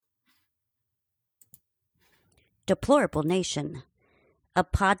Deplorable Nation, a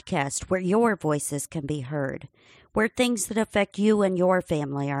podcast where your voices can be heard, where things that affect you and your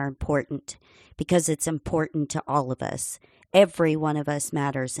family are important, because it's important to all of us. Every one of us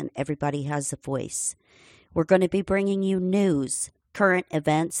matters and everybody has a voice. We're going to be bringing you news, current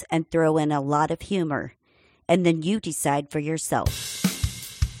events, and throw in a lot of humor. And then you decide for yourself.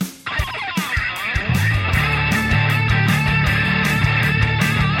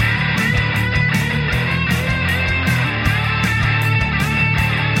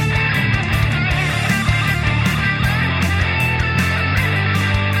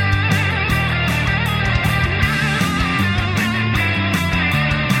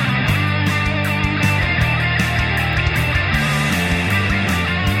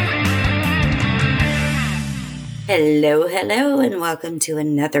 Hello, and welcome to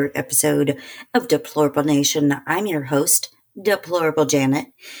another episode of Deplorable Nation. I'm your host, Deplorable Janet.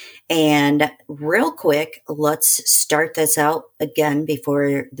 And real quick, let's start this out again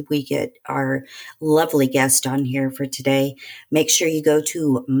before we get our lovely guest on here for today. Make sure you go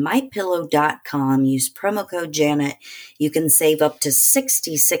to mypillow.com, use promo code Janet. You can save up to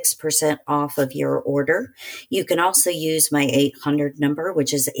 66% off of your order. You can also use my 800 number,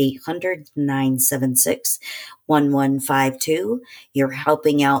 which is 800-976-1152. You're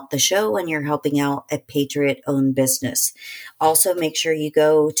helping out the show and you're helping out a Patriot-owned business. Also, make sure you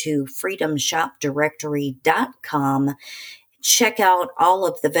go to freedomshopdirectory.com. Check out all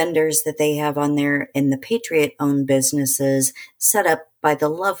of the vendors that they have on there in the Patriot-owned businesses set up by the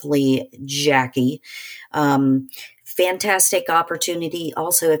lovely Jackie. Fantastic opportunity.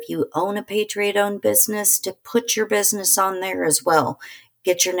 Also, if you own a Patriot-owned business, to put your business on there as well.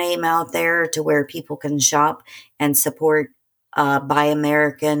 Get your name out there to where people can shop and support by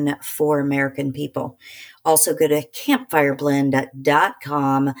American for American people. Also go to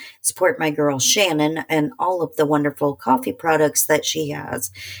campfireblend.com, support my girl Shannon and all of the wonderful coffee products that she has,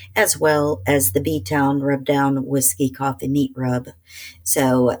 as well as the B-Town Rub Down Whiskey Coffee Meat Rub.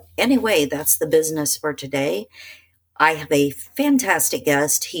 So anyway, that's the business for today. I have a fantastic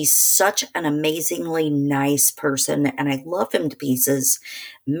guest. He's such an amazingly nice person, and I love him to pieces.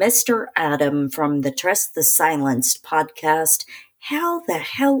 Mr. Adam from the Trust the Silenced podcast. How the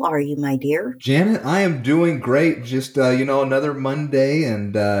hell are you, my dear? Janet, I am doing great. Just, another Monday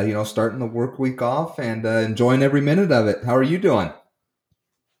and, starting the work week off and enjoying every minute of it. How are you doing?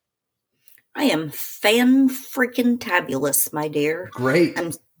 I am fan-freaking-tabulous, my dear. Great.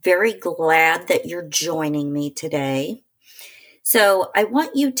 I'm very glad that you're joining me today. So I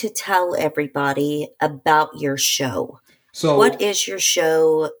want you to tell everybody about your show. So what is your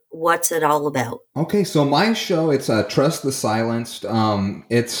show? What's it all about? Okay, so my show, it's Trust the Silenced.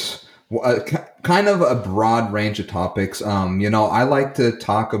 It's kind of a broad range of topics. I like to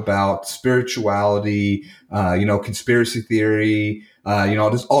talk about spirituality, conspiracy theory,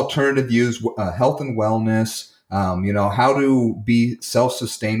 just alternative views, health and wellness, how to be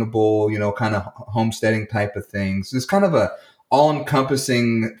self-sustainable, kind of homesteading type of things. It's kind of a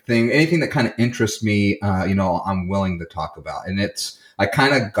all-encompassing thing. Anything that kind of interests me, I'm willing to talk about. And I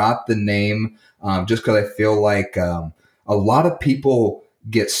kind of got the name just because I feel like a lot of people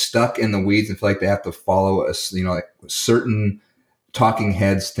get stuck in the weeds and feel like they have to follow certain talking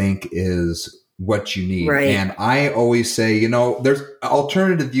heads think is what you need. Right. And I always say, there's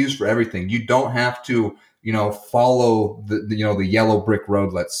alternative views for everything. You don't have to, follow the yellow brick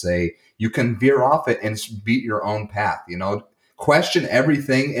road, let's say. You can veer off it and beat your own path, question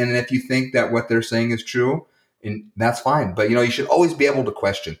everything. And if you think that what they're saying is true, and that's fine. But, you should always be able to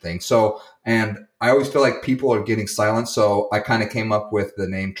question things. So, and I always feel like people are getting silenced. So I kind of came up with the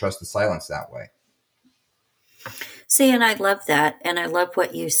name Trust the Silence that way. See, and I love that. And I love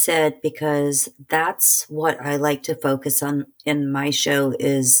what you said, because that's what I like to focus on in my show,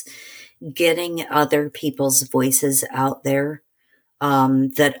 is getting other people's voices out there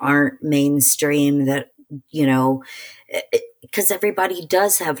that aren't mainstream, that, because everybody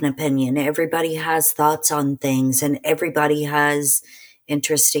does have an opinion. Everybody has thoughts on things, and everybody has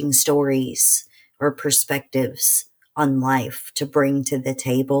interesting stories or perspectives on life to bring to the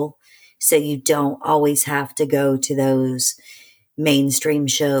table. So you don't always have to go to those mainstream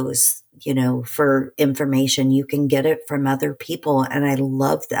shows, for information. You can get it from other people. And I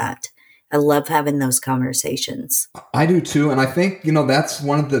love that. I love having those conversations. I do too. And I think, that's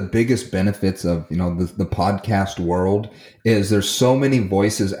one of the biggest benefits of, the podcast world is there's so many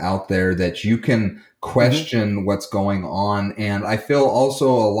voices out there that you can question what's going on. And I feel also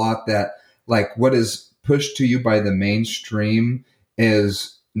a lot that like what is pushed to you by the mainstream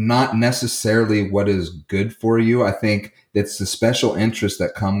is not necessarily what is good for you. I think it's the special interests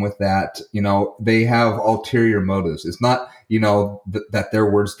that come with that. They have ulterior motives. It's not, that their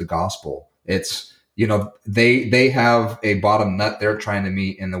word's the gospel. It's, they have a bottom nut they're trying to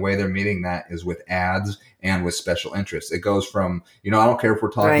meet, and the way they're meeting that is with ads and with special interests. It goes from, I don't care if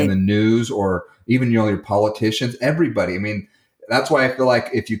we're talking the news or even, your politicians, everybody. I mean, that's why I feel like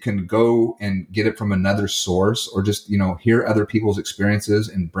if you can go and get it from another source, or just, hear other people's experiences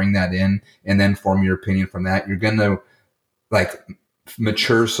and bring that in and then form your opinion from that, you're going to like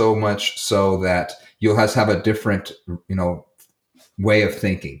mature so much so that you'll have a different, way of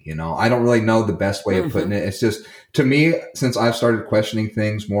thinking. I don't really know the best way of putting it. It's just, to me, since I've started questioning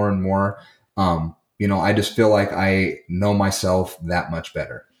things more and more, I just feel like I know myself that much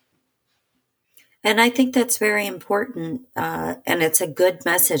better. And I think that's very important. And it's a good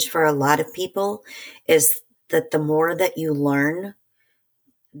message for a lot of people, is that the more that you learn,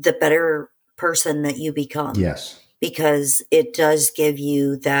 the better person that you become. Yes. Because it does give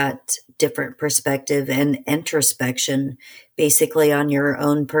you that different perspective and introspection, basically, on your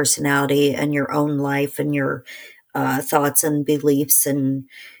own personality and your own life and your thoughts and beliefs and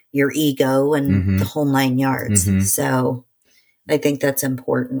your ego and the whole 9 yards. So I think that's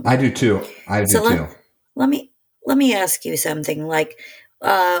important. I do too. Let me ask you something. Like,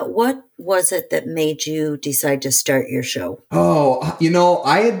 what was it that made you decide to start your show? Oh,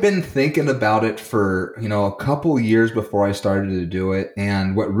 I had been thinking about it for, a couple years before I started to do it.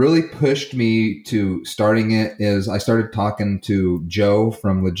 And what really pushed me to starting it is I started talking to Joe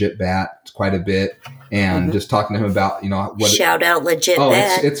from Legit Bat quite a bit, and just talking to him about, shout out Legit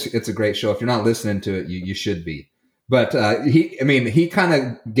Bat. It's a great show. If you're not listening to it, you should be. But he kind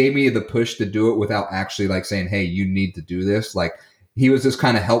of gave me the push to do it without actually like saying, hey, you need to do this. Like, he was just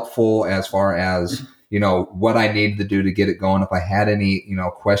kind of helpful as far as, what I needed to do to get it going. If I had any,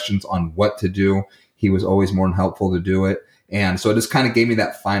 questions on what to do, he was always more than helpful to do it. And so it just kind of gave me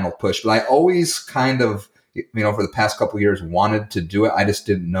that final push. But I always kind of, for the past couple of years wanted to do it. I just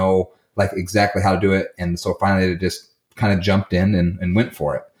didn't know like exactly how to do it. And so finally I just kind of jumped in and went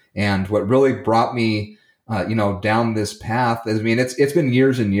for it. And what really brought me down this path. I mean, it's been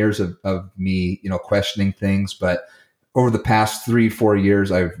years and years of me, questioning things, but over the past 3-4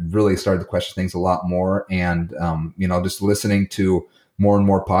 years, I've really started to question things a lot more. And, just listening to more and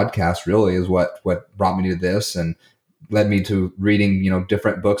more podcasts really is what brought me to this and led me to reading,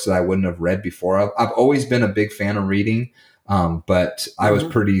 different books that I wouldn't have read before. I've always been a big fan of reading. But I was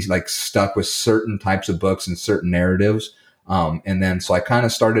pretty like stuck with certain types of books and certain narratives. And then, so I kind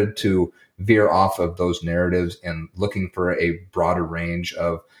of started to veer off of those narratives and looking for a broader range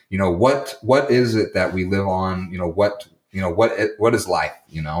of, what is it that we live on? What is life,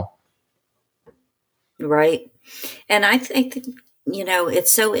 Right. And I think,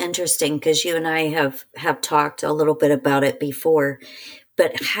 it's so interesting because you and I have talked a little bit about it before,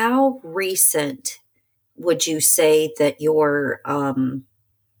 but how recent would you say that your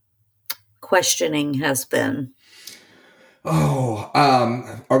questioning has been? Oh,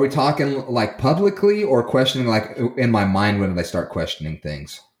 are we talking like publicly or questioning like in my mind when I start questioning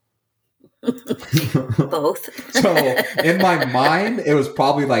things? Both. So in my mind, it was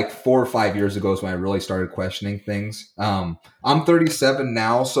probably like 4 or 5 years ago is when I really started questioning things. I'm 37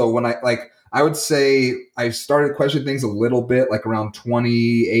 now. So when I would say I started questioning things a little bit, like around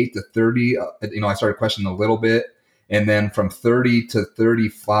 28 to 30, I started questioning a little bit. And then from 30 to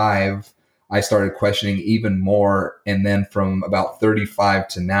 35, I started questioning even more. And then from about 35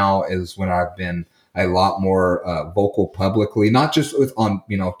 to now is when I've been a lot more vocal publicly, not just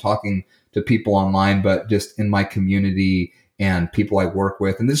talking to people online, but just in my community and people I work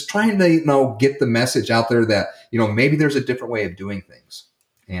with, and just trying to, get the message out there that, maybe there's a different way of doing things.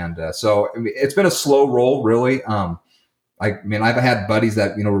 And so it's been a slow roll, really. I've had buddies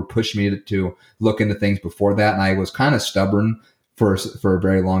that, were pushing me to look into things before that. And I was kind of stubborn for a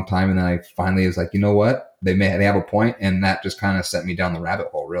very long time. And then I finally was like, you know what? They have a point. And that just kind of sent me down the rabbit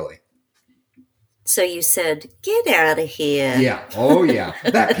hole, really. So you said, get out of here. Yeah. Oh, yeah.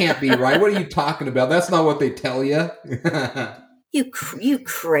 That can't be right. What are you talking about? That's not what they tell you. You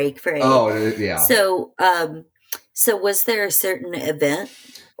Craig. Oh, yeah. So, was there a certain event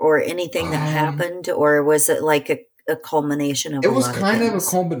or anything that happened, or was it like a culmination of? It was kind of a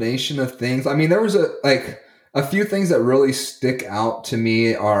culmination of things. I mean, there was a few things that really stick out to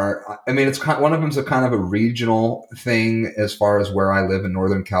me are, it's one of them's a kind of a regional thing as far as where I live in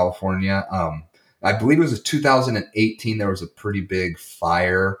Northern California. I believe it was 2018. There was a pretty big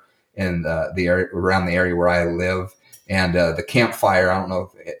fire in the area around the area where I live, and the Camp Fire. I don't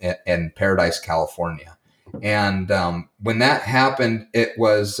know in Paradise, California, And when that happened, it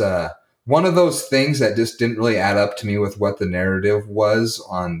was one of those things that just didn't really add up to me with what the narrative was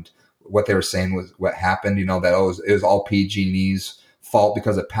on what they were saying was what happened. You know, that it was all PG&E's fault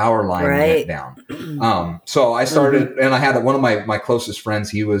because a power line went down. So I started, and I had one of my closest friends.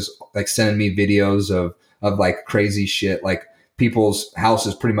 He was like sending me videos of like crazy shit, like people's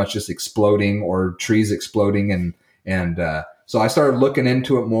houses pretty much just exploding or trees exploding, and so I started looking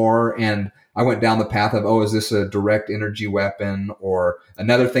into it more, and I went down the path of, is this a direct energy weapon? Or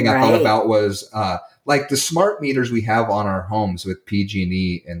another thing I thought about was like the smart meters we have on our homes with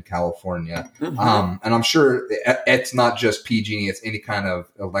PG&E in California. And I'm sure it's not just PG&E, it's any kind of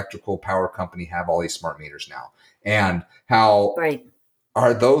electrical power company have all these smart meters now. And how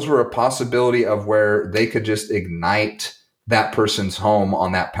those were a possibility of where they could just ignite that person's home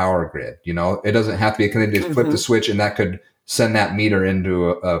on that power grid. You know, it doesn't have to be, they just flip the switch and that could send that meter into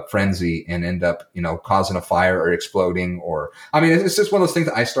a frenzy and end up, you know, causing a fire or exploding. Or, I mean, it's just one of those things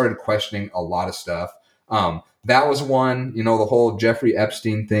that I started questioning a lot of stuff. That was one, you know, the whole Jeffrey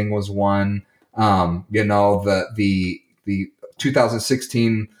Epstein thing was one. You know, the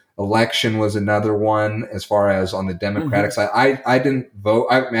 2016 election was another one, as far as on the Democratic side. I didn't vote.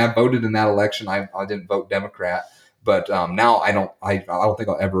 I voted in that election. I didn't vote Democrat, but now I don't think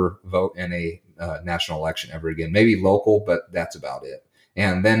I'll ever vote in a national election ever again. Maybe local, but that's about it.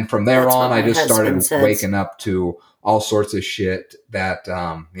 And then from there on, I just started waking up to all sorts of shit that,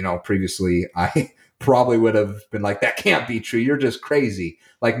 you know, previously I probably would have been like, that can't be true. You're just crazy.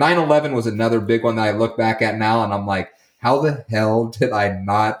 Like 9/11 was another big one that I look back at now and I'm like, how the hell did I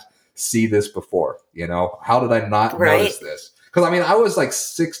not see this before? You know, how did I not notice this? Because I mean, I was like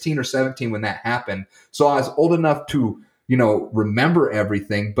 16 or 17 when that happened. So I was old enough to, you know, remember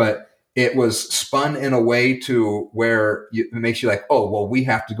everything, but it was spun in a way to where it makes you like, oh, well, we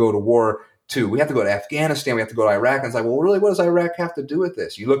have to go to war too. We have to go to Afghanistan. We have to go to Iraq. And it's like, well, really, what does Iraq have to do with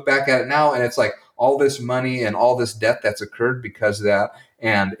this? You look back at it now and it's like all this money and all this death that's occurred because of that.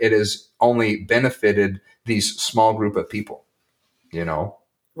 And it has only benefited these small group of people, you know?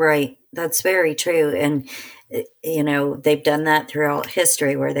 Right. That's very true. And, you know, they've done that throughout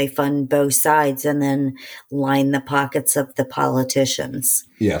history where they fund both sides and then line the pockets of the politicians.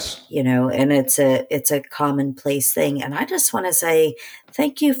 Yes. You know, and it's a commonplace thing. And I just want to say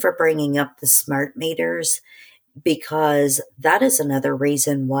thank you for bringing up the smart meters, because that is another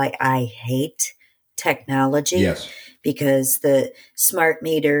reason why I hate technology. Yes. Because the smart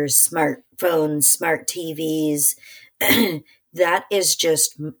meters, smartphones, smart TVs, that is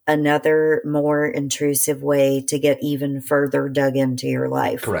just another more intrusive way to get even further dug into your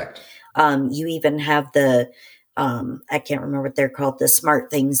life. Correct. You even have the, I can't remember what they're called, the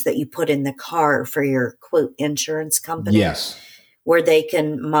smart things that you put in the car for your quote insurance company. Yes. Where they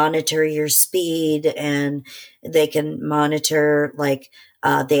can monitor your speed and they can monitor like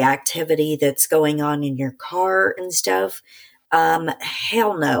the activity that's going on in your car and stuff.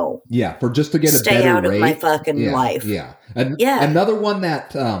 Hell no. Yeah, for just to get Stay a better out rate. Of my fucking life. Yeah. Another one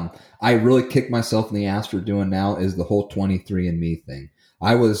that I really kick myself in the ass for doing now is the whole 23andMe thing.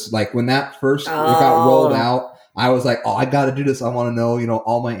 I was like, when that first got rolled out, I was like, oh, I got to do this. I want to know, you know,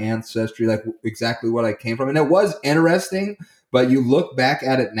 all my ancestry, like exactly what I came from. And it was interesting, but you look back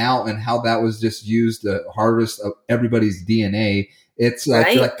at it now and how that was just used to harvest everybody's DNA. It's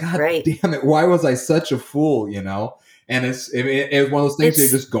like, you're like, God damn it. Why was I such a fool, you know? And it's one of those things you're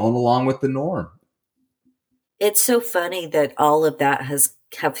just going along with the norm. It's so funny that all of that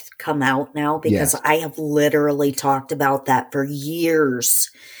have come out now, because I have literally talked about that for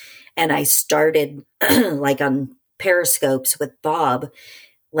years. And I started like on Periscopes with Bob,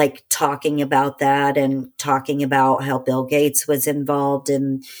 like talking about that and talking about how Bill Gates was involved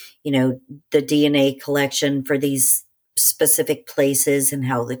in, you know, the DNA collection for these specific places and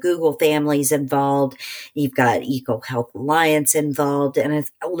how the Google family's involved. You've got Eco Health Alliance involved, and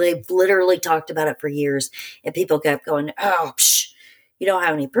they've literally talked about it for years. And people kept going, "Oh, you don't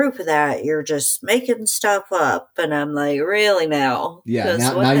have any proof of that. You're just making stuff up." And I'm like, "Really now?" Yeah,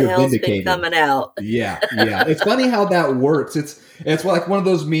 now what the you're hell's vindicated. been coming out? Yeah. It's funny how that works. It's like one of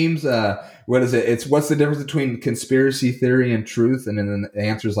those memes. What is it? It's what's the difference between conspiracy theory and truth? And then the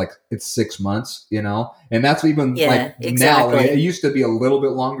answer is like, it's 6 months, you know? And that's even exactly. Now. It used to be a little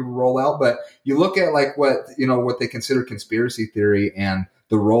bit longer to roll out, but you look at like what they consider conspiracy theory and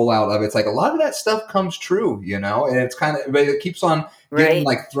the rollout of it, it's like a lot of that stuff comes true, you know? And it's kind of, but it keeps on getting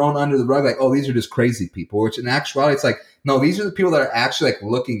like thrown under the rug, like, oh, these are just crazy people, which in actuality, it's like, no, these are the people that are actually like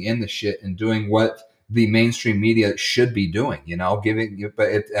looking in the shit and doing what the mainstream media should be doing, you know,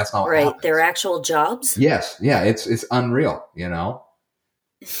 that's not what happens. Their actual jobs. Yes. Yeah. It's unreal, you know?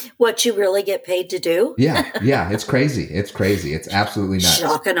 What you really get paid to do? Yeah, yeah, it's crazy. It's crazy. It's absolutely nuts.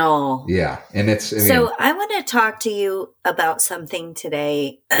 Shock and all. Yeah, and it's. So I want to talk to you about something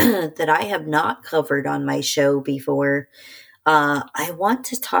today that I have not covered on my show before. I want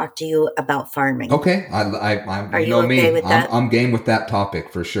to talk to you about farming. Okay, Are you you know okay me. with that? I'm game with that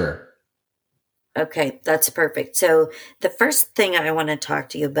topic for sure. Okay, that's perfect. So the first thing I want to talk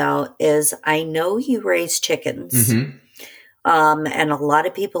to you about is I know you raise chickens. Mm-hmm. And a lot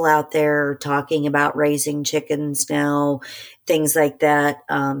of people out there are talking about raising chickens now, things like that,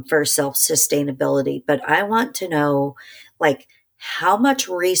 for self sustainability. But I want to know, like, how much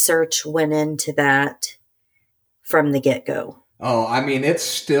research went into that from the get go? Oh, I mean, it's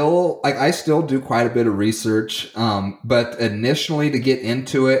still like I still do quite a bit of research, but initially to get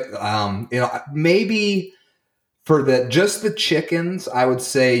into it, maybe for just the chickens, I would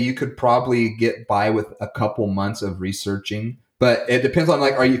say you could probably get by with a couple months of researching. But it depends on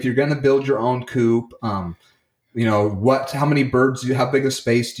like, if you're going to build your own coop, how many birds how big a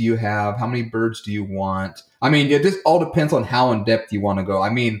space do you have? How many birds do you want? I mean, it just all depends on how in depth you want to go.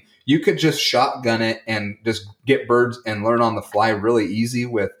 I mean, you could just shotgun it and just get birds and learn on the fly really easy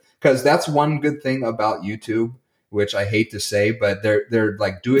because that's one good thing about YouTube, which I hate to say, but they're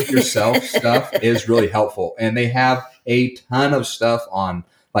like do it yourself stuff is really helpful. And they have a ton of stuff on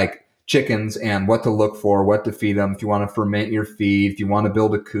like chickens and what to look for, what to feed them. If you want to ferment your feed, if you want to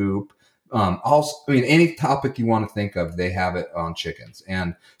build a coop, also, I mean, any topic you want to think of, they have it on chickens.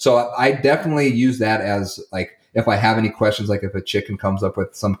 And so I definitely use that as like, if I have any questions, like if a chicken comes up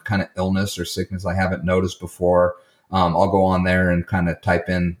with some kind of illness or sickness I haven't noticed before, I'll go on there and kind of type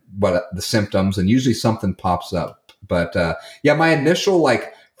in what the symptoms, and usually something pops up. But yeah, my initial,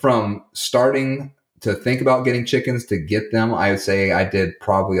 like from starting to think about getting chickens to get them, I would say I did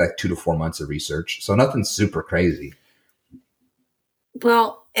probably like 2 to 4 months of research. So nothing super crazy.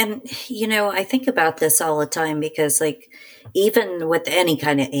 Well, and I think about this all the time because, like, even with any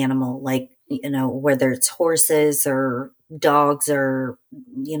kind of animal, like, whether it's horses or dogs or,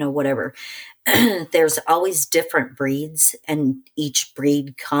 whatever, there's always different breeds, and each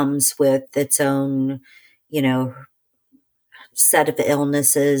breed comes with its own, set of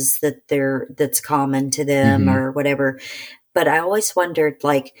illnesses that's common to them Mm-hmm. or whatever. But I always wondered,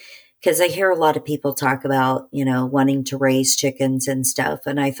 like, because I hear a lot of people talk about, wanting to raise chickens and stuff.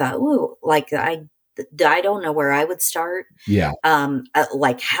 And I thought, ooh, like, I don't know where I would start. Yeah.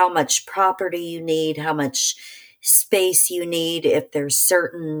 Like how much property you need, how much space you need, if there's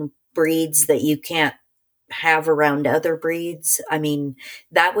certain breeds that you can't have around other breeds. I mean,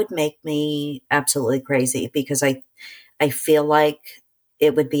 that would make me absolutely crazy because I feel like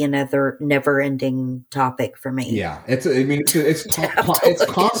it would be another never-ending topic for me. Yeah, it's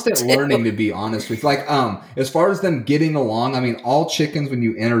constant learning, to be honest with you. Like as far as them getting along, I mean, all chickens, when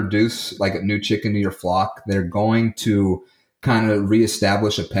you introduce like a new chicken to your flock, they're going to kind of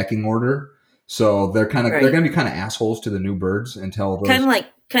reestablish a pecking order. So they're Right. they're going to be kind of assholes to the new birds until those kind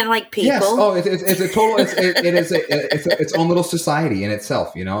of like people. Yes. Oh, it's a total. It's its own little society in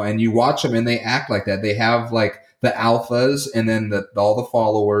itself, And you watch them, and they act like that. They have like the alphas, and then all the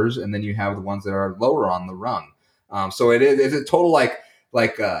followers, and then you have the ones that are lower on the rung. So it's a total like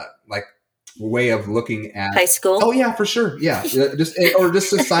way of looking at high school. Oh yeah, for sure. Yeah, just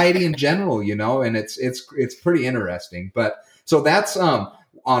society in general, and it's pretty interesting. But so that's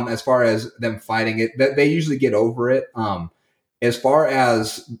on as far as them fighting it, that they usually get over it. As far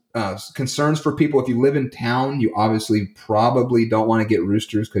as concerns for people, if you live in town, you obviously probably don't want to get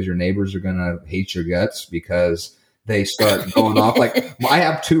roosters because your neighbors are going to hate your guts because they start going off. Like I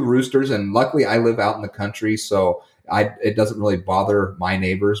have 2 roosters, and luckily I live out in the country, so it doesn't really bother my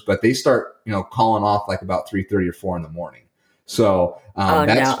neighbors. But they start, calling off like about 3:30 or 4 in the morning. So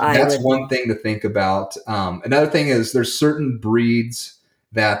that's one thing to think about. Another thing is there's certain breeds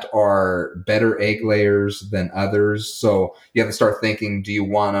that are better egg layers than others. So you have to start thinking, do you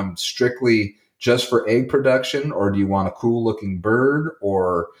want them strictly just for egg production, or do you want a cool looking bird,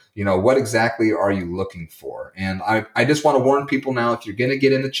 or, what exactly are you looking for? And I just want to warn people now, if you're going to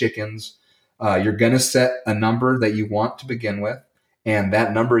get into chickens, you're going to set a number that you want to begin with. And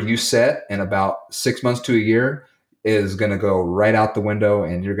that number you set in about 6 months to a year is going to go right out the window,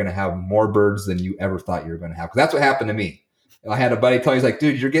 and you're going to have more birds than you ever thought you were going to have. Because that's what happened to me. I had a buddy tell me, he's like,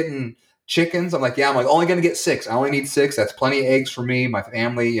 dude, you're getting chickens? I'm like, yeah. I'm like, only going to get 6. I only need 6. That's plenty of eggs for me, my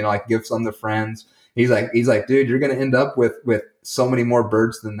family. I can give some to friends. He's like, dude, you're going to end up with so many more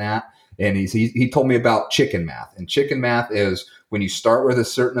birds than that. And he told me about chicken math. And chicken math is when you start with a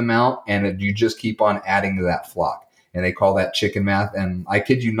certain amount and you just keep on adding to that flock. And they call that chicken math. And I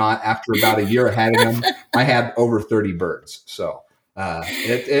kid you not, after about a year of having them, I had over 30 birds. So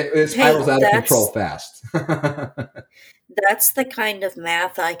It Hey, spirals out of control fast. that's the kind of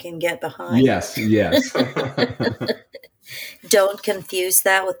math I can get behind. Yes, yes. Don't confuse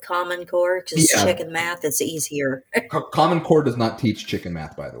that with Common Core because Yeah. chicken math is easier. Common Core does not teach chicken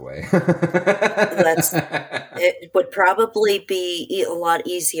math, by the way. That's it would probably be a lot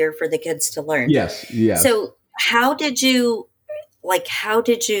easier for the kids to learn. Yes, yes. So, how did you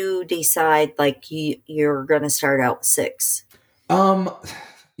decide you're going to start out with 6? Um,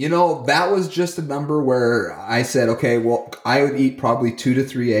 that was just a number where I said, okay, well, I would eat probably 2 to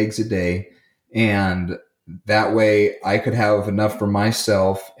 3 eggs a day, and that way I could have enough for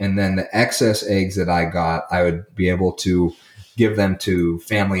myself, and then the excess eggs that I got, I would be able to give them to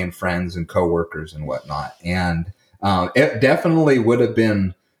family and friends and coworkers and whatnot. And it definitely would have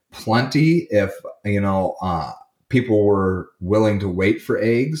been plenty if people were willing to wait for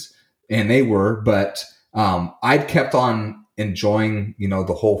eggs, and they were, but I'd kept on enjoying,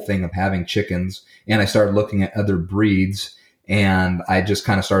 the whole thing of having chickens, and I started looking at other breeds, and I just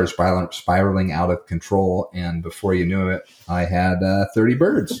kind of started spiraling out of control. And before you knew it, I had 30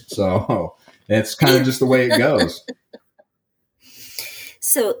 birds. So it's kind of just the way it goes.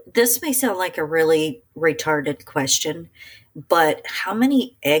 So, this may sound like a really retarded question, but how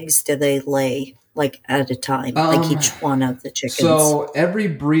many eggs do they lay, at a time, each one of the chickens? So every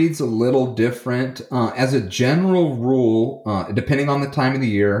breed's a little different. As a general rule, depending on the time of the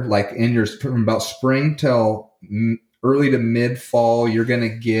year, like from about spring till early to mid fall, you're going to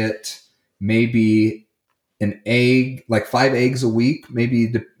get maybe an egg, like 5 eggs a week,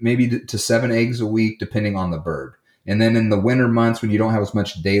 maybe to 7 eggs a week, depending on the bird. And then in the winter months, when you don't have as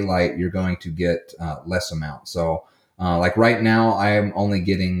much daylight, you're going to get less amount. So like right now, I am only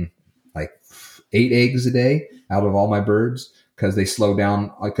getting like 8 eggs a day out of all my birds, because they slow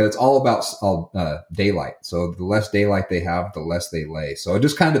down, because it's all about daylight. So the less daylight they have, the less they lay. So it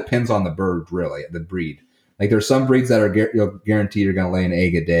just kind of depends on the bird, really, the breed. Like there's some breeds that are guaranteed you're going to lay an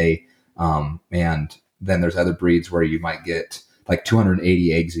egg a day. And then there's other breeds where you might get like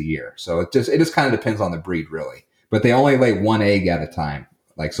 280 eggs a year. So it just kind of depends on the breed, really. But they only lay 1 egg at a time.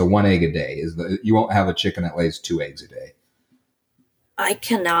 Like, so 1 egg a day you won't have a chicken that lays 2 eggs a day. I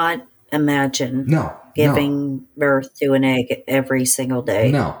cannot imagine giving birth to an egg every single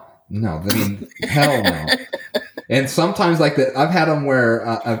day. No. I mean, hell no. And sometimes I've had them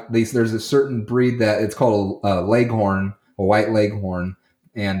where there's a certain breed that it's called a leghorn, a white leghorn.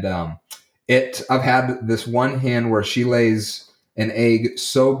 And I've had this one hen where she lays an egg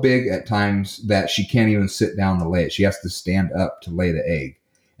so big at times that she can't even sit down to lay it. She has to stand up to lay the egg.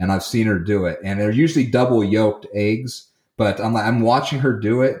 And I've seen her do it. And they're usually double yolked eggs. But I'm watching her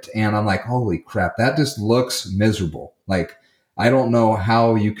do it, and I'm like, holy crap, that just looks miserable. Like, I don't know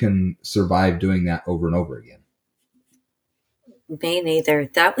how you can survive doing that over and over again. Me neither.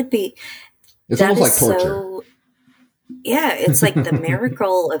 It's almost like torture. Yeah, it's like the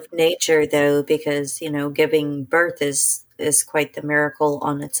miracle of nature, though, because, giving birth is quite the miracle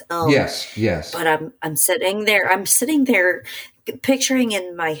on its own. Yes. But I'm sitting there picturing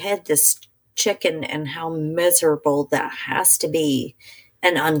in my head this chicken and how miserable that has to be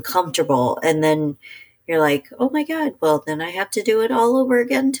and uncomfortable. And then you're like, oh my God, well, then I have to do it all over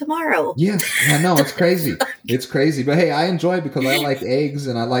again tomorrow. Yes. Yeah, no, it's crazy. It's crazy. But hey, I enjoy it because I like eggs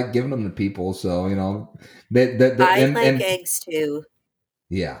and I like giving them to people. So, I like eggs too.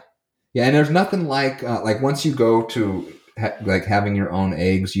 Yeah. Yeah. And there's nothing like once you go to having your own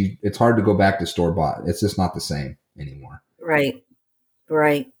eggs, it's hard to go back to store bought. It's just not the same anymore. Right.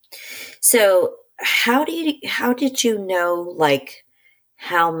 So how did you know,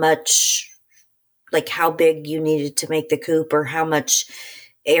 how much, how big you needed to make the coop, or how much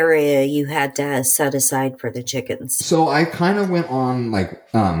area you had to set aside for the chickens? So I kind of went on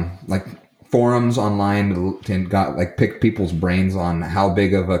forums online and got picked people's brains on how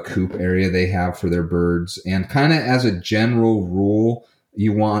big of a coop area they have for their birds. And kind of as a general rule,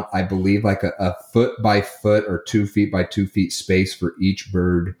 you want, I believe, like a foot by foot or 2 feet by 2 feet space for each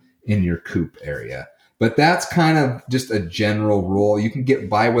bird in your coop area. But that's kind of just a general rule. You can get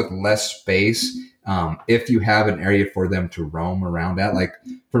by with less space if you have an area for them to roam around at. Like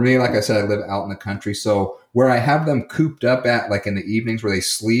for me, like I said, I live out in the country. So where I have them cooped up at, like in the evenings where they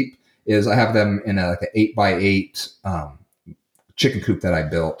sleep, is I have them in an 8x8 chicken coop that I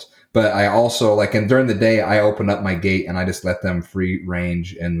built. But I also, and during the day, I open up my gate and I just let them free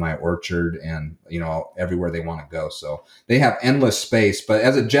range in my orchard and, everywhere they want to go. So they have endless space. But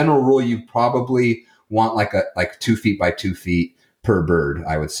as a general rule, you probably want like 2 feet by 2 feet per bird,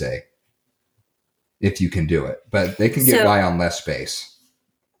 I would say, if you can do it. But they can get by on less space.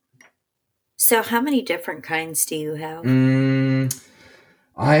 So how many different kinds do you have?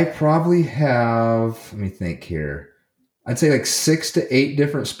 I probably have, let me think here. I'd say like 6 to 8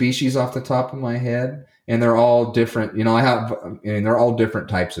 different species off the top of my head. And they're all different. They're all different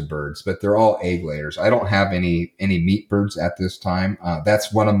types of birds, but they're all egg layers. I don't have any meat birds at this time.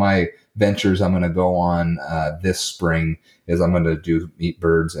 That's one of my ventures I'm going to go on this spring is I'm going to do meat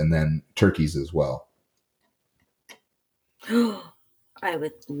birds and then turkeys as well. I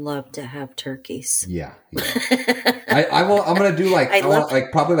would love to have turkeys. Yeah. I'm going to do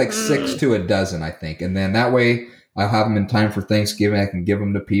probably like 6 to a dozen, I think. And then that way I'll have them in time for Thanksgiving. I can give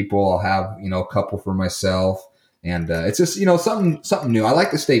them to people. I'll have, a couple for myself. And it's just, something new. I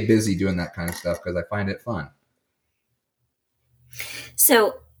like to stay busy doing that kind of stuff because I find it fun.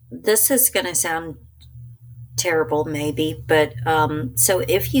 So this is going to sound terrible maybe, but so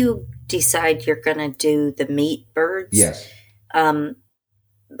if you decide you're going to do the meat birds, yes.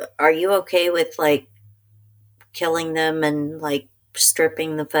 Are you okay with like killing them and like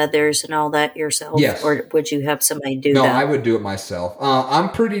stripping the feathers and all that yourself? Yes. Or would you have somebody do that? No, I would do it myself. I'm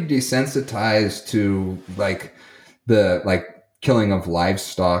pretty desensitized to the killing of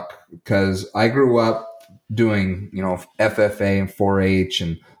livestock because I grew up doing, FFA and 4-H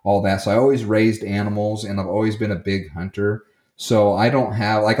and all that. So I always raised animals and I've always been a big hunter. So I don't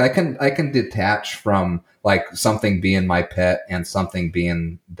have I can detach from like something being my pet and something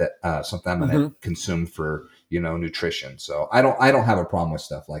being that something I'm going to consume for nutrition. So I don't have a problem with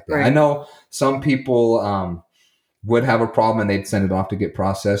stuff like that. Right. I know some people would have a problem and they'd send it off to get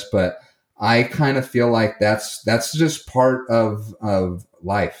processed, but I kind of feel like that's just part of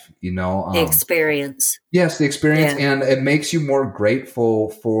life, the experience. Yes, the experience, and it makes you more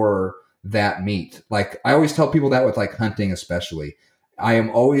grateful for that meat. Like I always tell people that with like hunting, especially, I am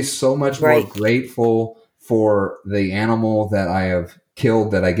always so much more grateful for the animal that I have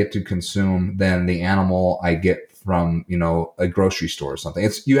killed that I get to consume than the animal I get from, a grocery store or something.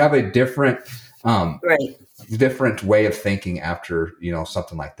 You have a different, different way of thinking after,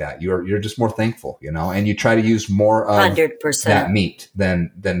 something like that. You're just more thankful, and you try to use more of 100%. That meat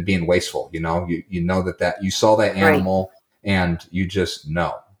than being wasteful. You know that you saw that animal and you just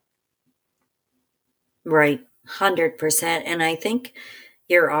know. Right. 100%. And I think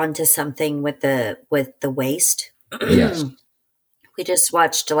you're onto something with the waste. Yes. We just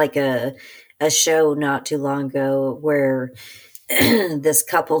watched like a show not too long ago where this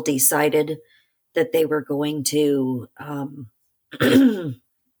couple decided that they were going to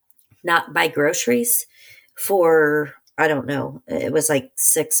not buy groceries for, I don't know, it was like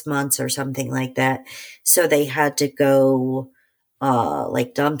 6 months or something like that. So they had to go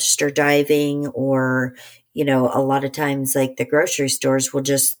like dumpster diving or, a lot of times like the grocery stores will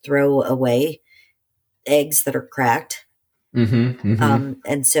just throw away eggs that are cracked.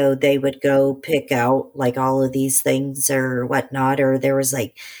 And so they would go pick out like all of these things or whatnot, or there was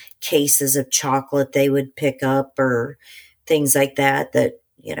like cases of chocolate they would pick up or things like that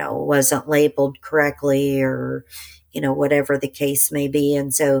wasn't labeled correctly or, whatever the case may be.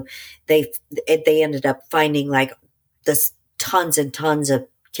 And so they ended up finding like this tons and tons of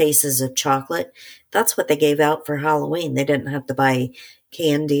cases of chocolate. That's what they gave out for Halloween. They didn't have to buy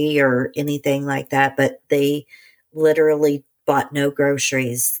candy or anything like that, but they literally bought no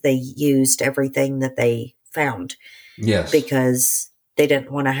groceries. They used everything that they found. Yes. Because they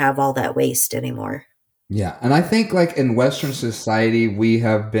didn't want to have all that waste anymore. Yeah. And I think like in Western society, we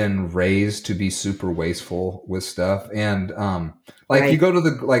have been raised to be super wasteful with stuff. And you go to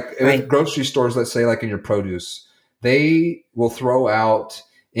the grocery stores, let's say like in your produce, they will throw out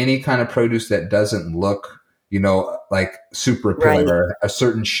any kind of produce that doesn't look, like super appealing or a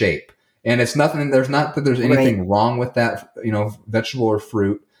certain shape. And it's nothing, there's anything wrong with that, vegetable or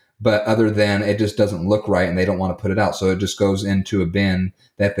fruit, but other than it just doesn't look right and they don't want to put it out. So it just goes into a bin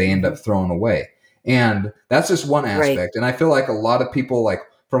that they end up throwing away. And that's just one aspect. Right. And I feel like a lot of people, like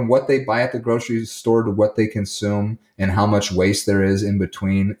from what they buy at the grocery store to what they consume and how much waste there is in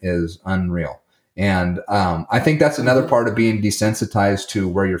between is unreal. And I think that's another part of being desensitized to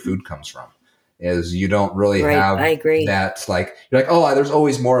where your food comes from. Is you don't really have that, like, you're like, oh, there's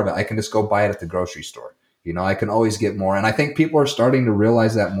always more of it. I can just go buy it at the grocery store. I can always get more. And I think people are starting to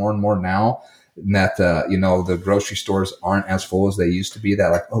realize that more and more now that, the grocery stores aren't as full as they used to be, that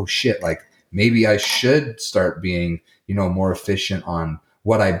like, oh shit, like maybe I should start being, more efficient on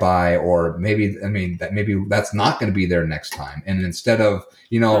what I buy, or maybe that's not going to be there next time. And instead of,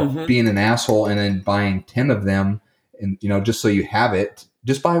 being an asshole and then buying 10 of them and, just so you have it,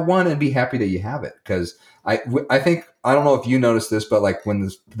 just buy one and be happy that you have it. Because I think, I don't know if you noticed this, but like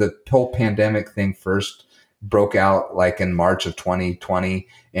when the whole pandemic thing first broke out, like in March of 2020,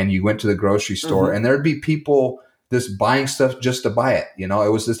 and you went to the grocery store and there'd be people this buying stuff just to buy it. You know, it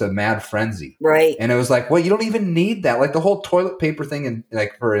was just a mad frenzy. Right. And it was like, well, you don't even need that. Like the whole toilet paper thing, and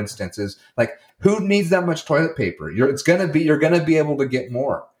like for instance, is like, who needs that much toilet paper? You're gonna be able to get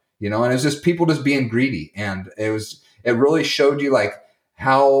more. You know, and it's just people just being greedy, and it really showed you like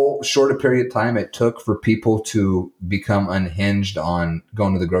how short a period of time it took for people to become unhinged on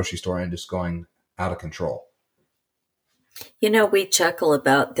going to the grocery store and just going out of control. You know, we chuckle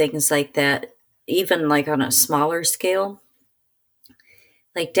about things like that, even like on a smaller scale.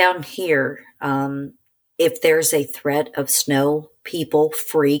 Like down here, if there's a threat of snow, people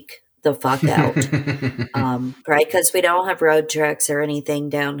freak the fuck out. Right? Because we don't have road trucks or anything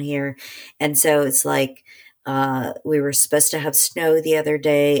down here. And so it's like, we were supposed to have snow the other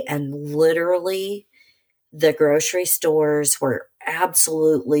day, and literally the grocery stores were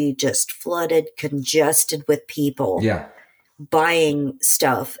absolutely just flooded, congested with people Yeah. buying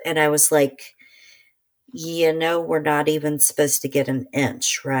stuff. And I was like, you know, we're not even supposed to get an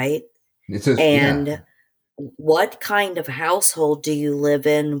inch, right? It's just, And yeah. what kind of household do you live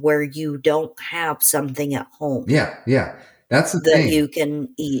in where you don't have something at home Yeah. Yeah. That's the that thing. you can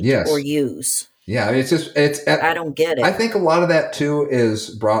eat Yes. or use? Yeah. I mean, I don't get it. I think a lot of that too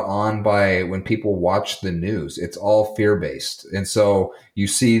is brought on by when people watch the news. It's all fear based. And so you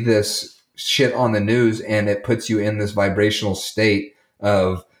see this shit on the news and it puts you in this vibrational state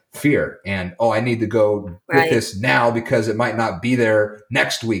of fear. And, oh, I need to go get Right. this now because it might not be there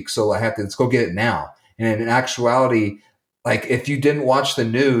next week. So let's go get it now. And in actuality, like if you didn't watch the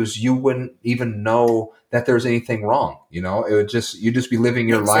news, you wouldn't even know that there's anything wrong. You know, you'd just be living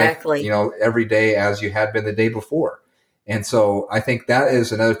your Exactly. life, you know, every day as you had been the day before. And so I think that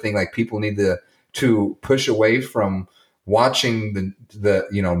is another thing, like people need to push away from watching the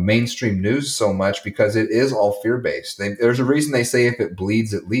you know, mainstream news so much, because it is all fear based. There's a reason they say if it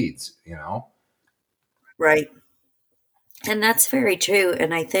bleeds, it leads, you know? Right. And that's very true.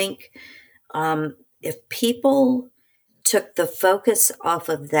 And I think if people took the focus off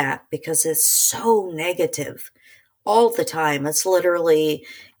of that, because it's so negative all the time, it's literally,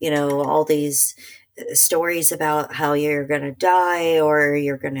 you know, all these stories about how you're going to die or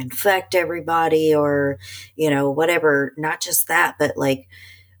you're going to infect everybody or, you know, whatever. Not just that, but like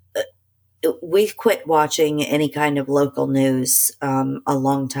we quit watching any kind of local news a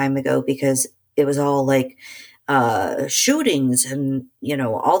long time ago because it was all like shootings and, you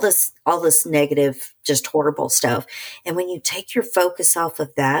know, all this negative, just horrible stuff. And when you take your focus off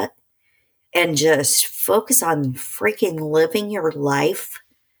of that and just focus on freaking living your life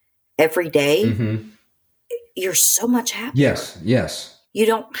every day, Mm-hmm. you're so much happier. Yes. You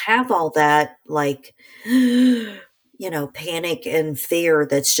don't have all that like, you know, panic and fear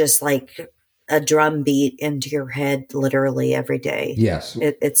that's just like a drum beat into your head literally every day. Yes.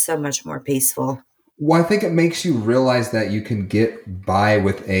 It's so much more peaceful. Well, I think it makes you realize that you can get by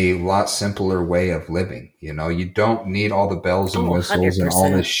with a lot simpler way of living. You know, you don't need all the bells and whistles and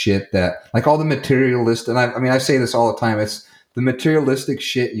all this shit that, like all the materialist. And I mean, I say this all the time. It's the materialistic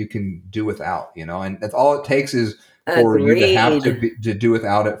shit you can do without, you know, and that's all it takes is for you to have to do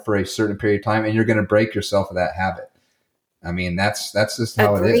without it for a certain period of time. And you're going to break yourself of that habit. I mean, that's just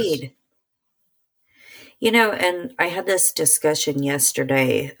how it is. You know, and I had this discussion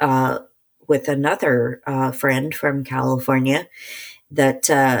yesterday, with another friend from California that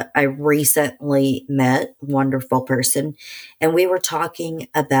I recently met, wonderful person, and we were talking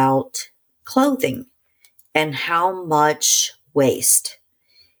about clothing and how much waste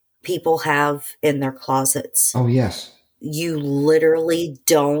people have in their closets. Oh, yes. You literally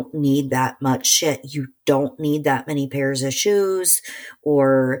don't need that much shit. You don't need that many pairs of shoes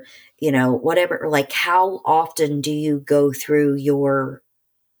or, you know, whatever. Like, how often do you go through your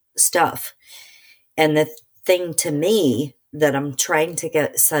stuff? And the thing to me that I'm trying to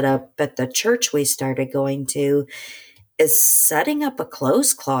get set up at the church we started going to is setting up a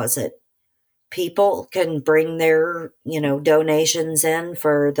clothes closet. People can bring their, you know, donations in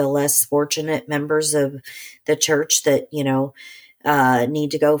for the less fortunate members of the church that, you know,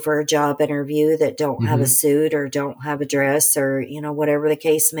 need to go for a job interview that don't have a suit or don't have a dress or, you know, whatever the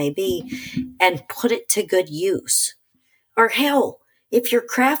case may be, and put it to good use. Or hell, if you're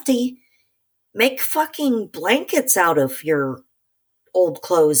crafty, make fucking blankets out of your old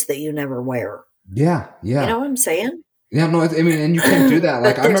clothes that you never wear. Yeah. You know what I'm saying? Yeah, no, I mean, and you can do that.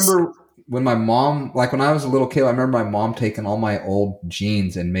 Like, I remember when my mom, like when I was a little kid, I remember my mom taking all my old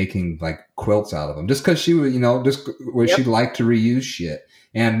jeans and making like quilts out of them just because she would, you know, just where she'd like to reuse shit.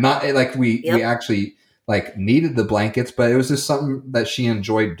 And not like we actually like needed the blankets, but it was just something that she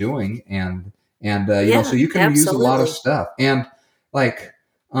enjoyed doing. And you know, so you can reuse a lot of stuff. And like,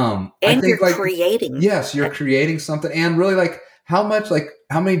 I And you're think like, creating. yes, you're creating something, and really like how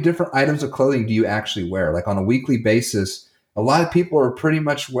many different items of clothing do you actually wear? Like on a weekly basis, a lot of people are pretty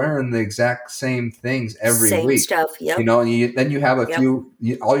much wearing the exact same things every Same week. stuff. You Yep. know, and then you have a Yep. few,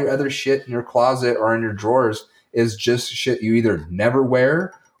 all your other shit in your closet or in your drawers is just shit you either never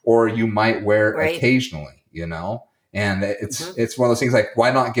wear or you might wear Right. occasionally, you know? And Mm-hmm. it's one of those things like,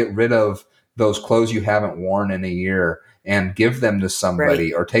 why not get rid of those clothes you haven't worn in a year and give them to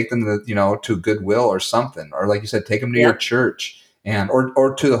somebody Right. or take them to, to Goodwill or something. Or like you said, take them to your Yep. church and,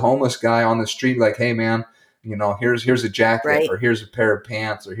 or to the homeless guy on the street, like, hey man, here's a jacket Right. or here's a pair of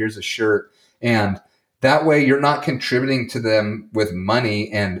pants or here's a shirt. And that way you're not contributing to them with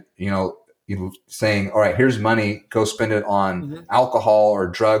money and, you saying, all right, here's money, go spend it on Mm-hmm. alcohol or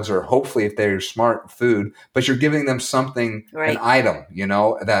drugs, or hopefully if they're smart, food, but you're giving them something, an Right. item,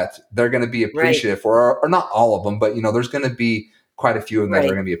 that they're going to be Right. appreciative for, or not all of them, but, there's going to be quite a few of them that are Right.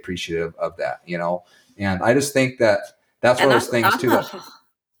 going to be appreciative of that, and I just think that that's And one of those things too.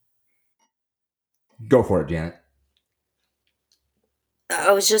 Go for it, Janet.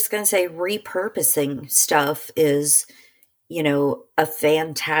 I was just going to say repurposing stuff is, a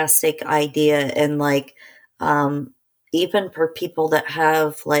fantastic idea. And like, even for people that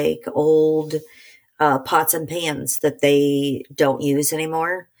have like old pots and pans that they don't use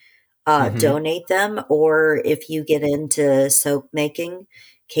anymore, donate them. Or if you get into soap making,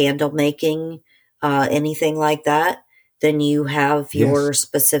 candle making, anything like that, then you have your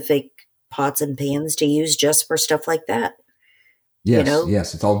specific pots and pans to use just for stuff like that. Yes,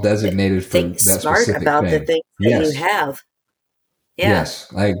 yes, it's all designated for Think that smart specific about the thing. things that you Yes, have. Yeah. yes,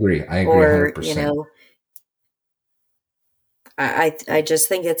 I agree. I agree Or, 100%. I just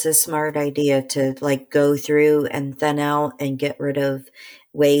think it's a smart idea to like go through and thin out and get rid of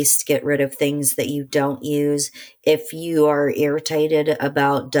waste, get rid of things that you don't use. If you are irritated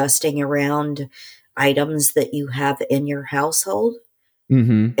about dusting around items that you have in your household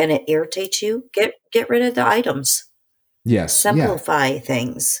and it irritates you, get rid of the items. Yes, yeah. Simplify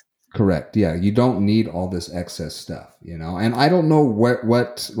things. Correct. Yeah, you don't need all this excess stuff, And I don't know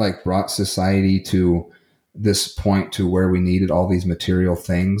what like brought society to this point to where we needed all these material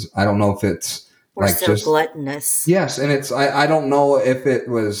things. I don't know if it's We're like so just gluttonous. yes, and I don't know if it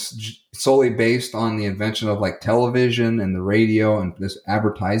was solely based on the invention of like television and the radio and this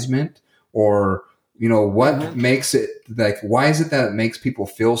advertisement, or what makes it like, why is it that it makes people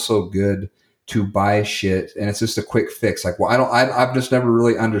feel so good to buy shit and it's just a quick fix? Like, well, I've just never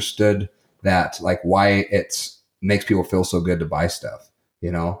really understood that, like why makes people feel so good to buy stuff,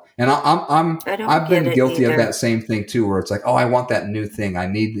 and I've been guilty of that same thing too, where it's like, oh, I want that new thing. I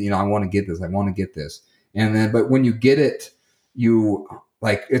need, I want to get this. I want to get this. And then, but when you get it, you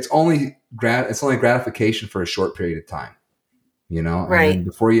like, it's only gratification for a short period of time, Right. and then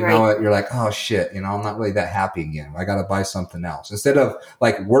before you know it, you're like, oh shit, I'm not really that happy again. I got to buy something else, instead of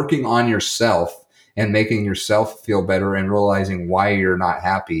like working on yourself and making yourself feel better and realizing why you're not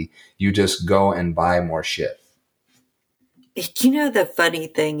happy. You just go and buy more shit. The funny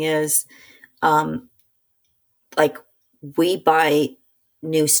thing is, like we buy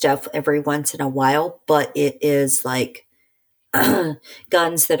new stuff every once in a while, but it is like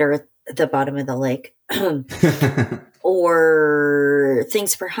guns that are at the bottom of the lake or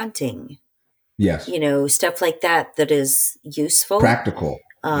things for hunting. Yes. Stuff like that is useful. Practical.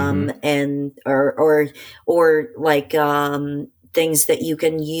 And or like things that you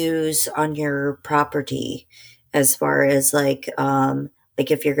can use on your property, as far as like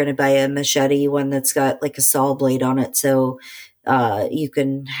if you're going to buy a machete, one that's got like a saw blade on it, so you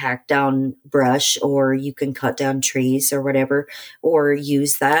can hack down brush, or you can cut down trees or whatever, or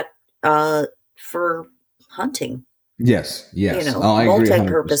use that for hunting. Yes. I agree.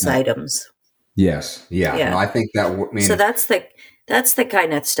 Multi-purpose items. Yes. Yeah. No, I think that. So that's the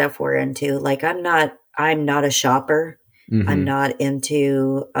kind of stuff we're into. Like I'm not a shopper. I'm not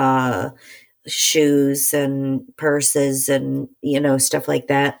into shoes and purses and stuff like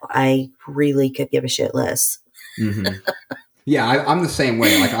that. I really could give a shit less. Yeah, I'm the same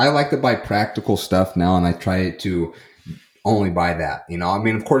way. Like I like to buy practical stuff now, and I try to only buy that. I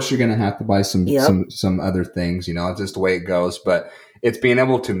mean, of course, you're going to have to buy some other things. It's just the way it goes. But it's being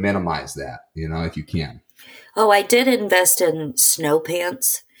able to minimize that. If you can. Oh, I did invest in snow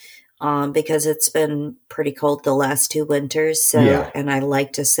pants. Because it's been pretty cold the last 2 winters. So, and I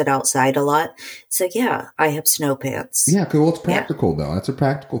like to sit outside a lot. So yeah, I have snow pants. Yeah. Well, it's practical though. That's a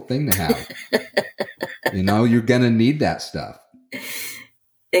practical thing to have. You're going to need that stuff.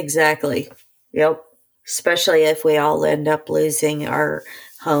 Exactly. Yep. Especially if we all end up losing our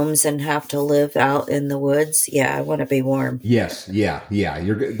homes and have to live out in the woods, yeah, I want to be warm. Yes, yeah.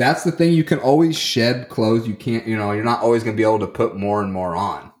 That's the thing. You can always shed clothes. You can't, you're not always going to be able to put more and more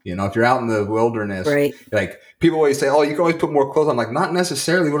on. If you're out in the wilderness, Right. like people always say, "Oh, you can always put more clothes on." Like, not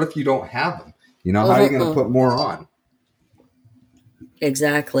necessarily. What if you don't have them? How are you going to put more on?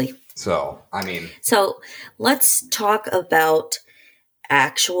 Exactly. So, I mean, so let's talk about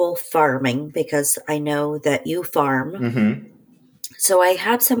actual farming, because I know that you farm. Mm-hmm. So I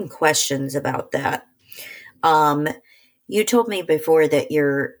have some questions about that. You told me before that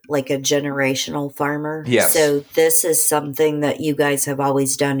you're like a generational farmer. Yes. So this is something that you guys have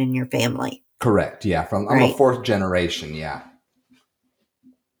always done in your family. Correct. Yeah. I'm a fourth generation. Yeah.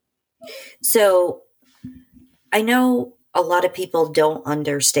 So I know a lot of people don't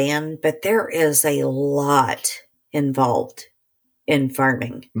understand, but there is a lot involved in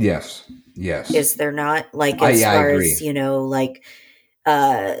farming. Yes. Is there not? Like, as far as, like,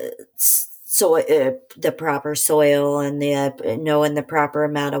 so the proper soil and the knowing the proper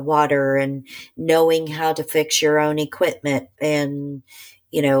amount of water and knowing how to fix your own equipment and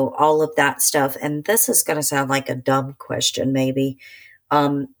all of that stuff. And this is going to sound like a dumb question maybe,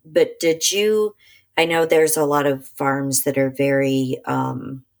 but I know there's a lot of farms that are very I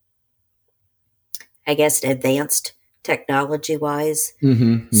guess advanced technology wise.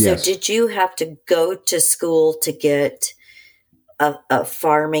 Mm-hmm. Yes. So did you have to go to school to get a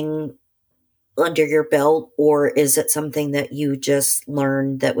farming under your belt, or is it something that you just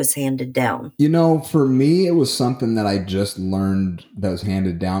learned that was handed down? For me, it was something that I just learned that was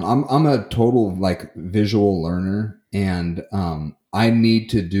handed down. I'm a total like visual learner, and I need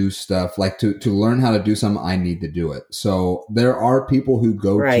to do stuff like to learn how to do something. I need to do it. So there are people who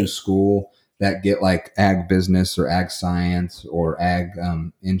go to school that get like ag business or ag science or ag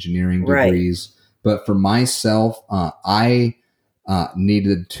engineering degrees. Right. But for myself, I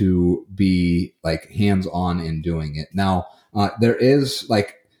needed to be like hands-on in doing it. Now, there is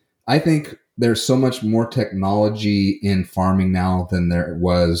like, I think there's so much more technology in farming now than there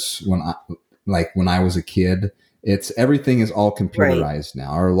was when I was a kid. Everything is all computerized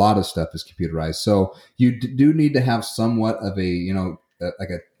now, or a lot of stuff is computerized. So you do need to have somewhat of a,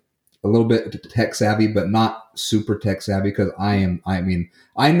 like a little bit tech savvy, but not super tech savvy, because I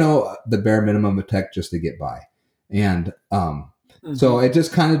know the bare minimum of tech just to get by. And, so it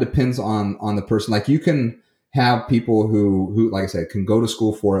just kind of depends on the person. Like, you can have people who, like I said, can go to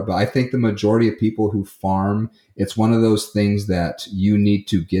school for it. But I think the majority of people who farm, it's one of those things that you need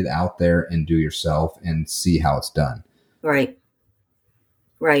to get out there and do yourself and see how it's done. Right.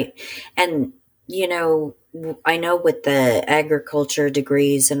 Right. And, I know with the agriculture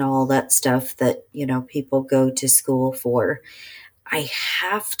degrees and all that stuff that, people go to school for, I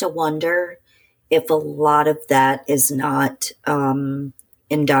have to wonder if a lot of that is not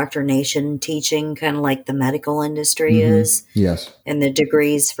indoctrination teaching, kind of like the medical industry is. Yes. And the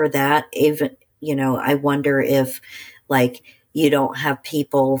degrees for that. Even, I wonder if like you don't have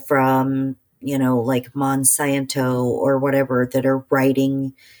people from, like Monsanto or whatever that are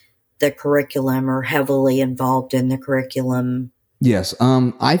writing the curriculum or heavily involved in the curriculum. Yes.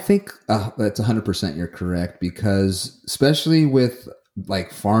 I think that's 100% you're correct, because especially with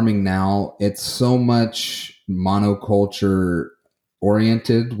like farming now, it's so much monoculture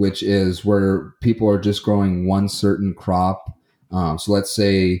oriented, which is where people are just growing one certain crop. So let's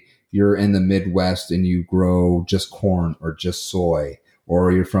say you're in the Midwest and you grow just corn or just soy,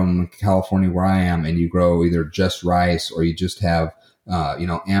 or you're from California where I am and you grow either just rice, or you just have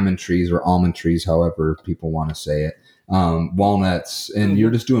almond trees or almond trees, however people want to say it, walnuts, and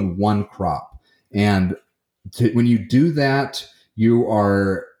you're just doing one crop. And when you do that, you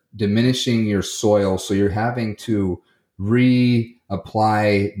are diminishing your soil. So you're having to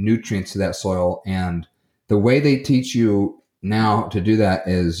reapply nutrients to that soil. And the way they teach you now to do that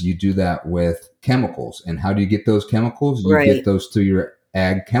is you do that with chemicals. And how do you get those chemicals? You get those through your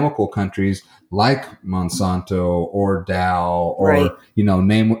ag chemical countries like Monsanto or Dow or,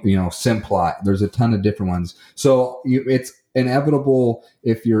 Simplot. There's a ton of different ones. So it's inevitable,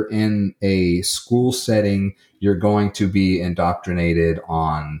 if you're in a school setting, you're going to be indoctrinated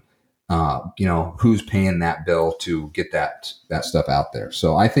on, who's paying that bill to get that stuff out there.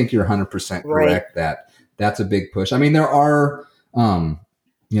 So I think you're 100% correct that that's a big push. I mean, there are,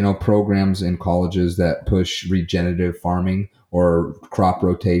 programs in colleges that push regenerative farming or crop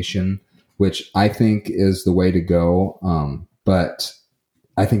rotation, which I think is the way to go. But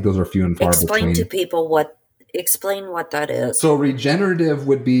I think those are few and far between. Explain to people explain what that is. So regenerative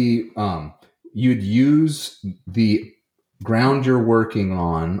would be, you'd use the ground you're working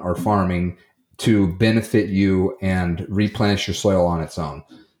on or farming to benefit you and replenish your soil on its own.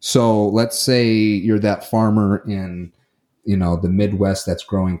 So let's say you're that farmer in the Midwest that's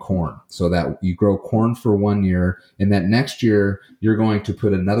growing corn. So that you grow corn for 1 year, and that next year you're going to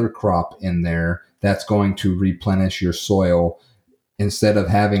put another crop in there that's going to replenish your soil instead of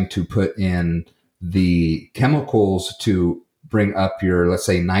having to put in the chemicals to bring up your, let's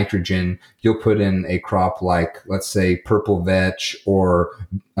say, nitrogen. You'll put in a crop like, let's say, purple vetch, or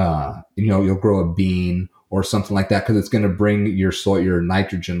you'll grow a bean or something like that, because it's going to bring your soil, your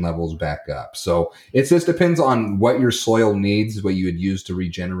nitrogen levels back up. So it just depends on what your soil needs, what you would use to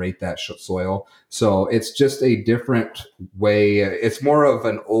regenerate that soil. So it's just a different way. It's more of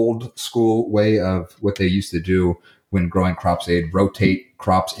an old school way of what they used to do when growing crops. They'd rotate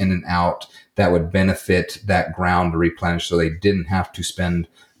crops in and out that would benefit that ground to replenish, so they didn't have to spend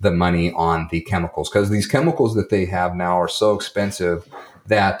the money on the chemicals, because these chemicals that they have now are so expensive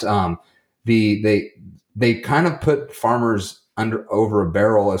that they kind of put farmers over a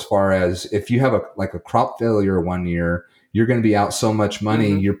barrel, as far as if you have a crop failure 1 year, you're going to be out so much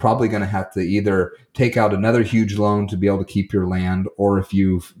money. You're probably going to have to either take out another huge loan to be able to keep your land, or if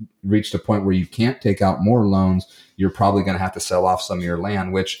you've reached a point where you can't take out more loans, you're probably going to have to sell off some of your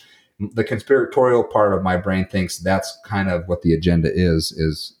land, which the conspiratorial part of my brain thinks that's kind of what the agenda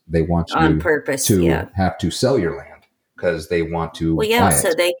is they want you on purpose to have to sell your land because they want to buy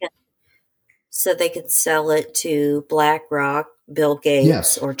it. So they can sell it to BlackRock, Bill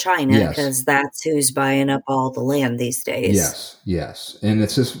Gates, or China, because that's who's buying up all the land these days. Yes. And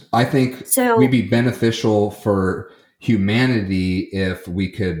it's just, I think we'd be beneficial for humanity if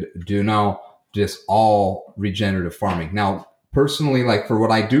we could do now just all regenerative farming. Now, personally, like for what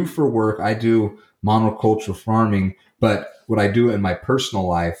I do for work, I do monoculture farming, but what I do in my personal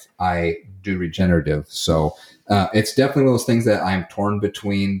life, I do regenerative. So it's definitely one of those things that I'm torn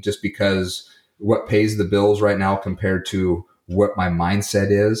between, just because what pays the bills right now compared to what my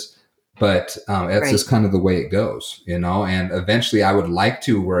mindset is. But that's just kind of the way it goes, and eventually I would like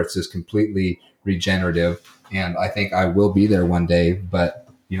to where it's just completely regenerative. And I think I will be there one day, but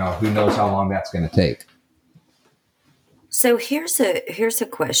who knows how long that's going to take. So here's a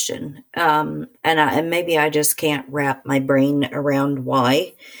question. And maybe I just can't wrap my brain around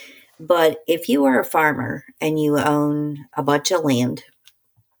why, but if you are a farmer and you own a bunch of land,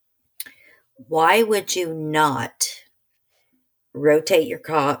 why would you not rotate your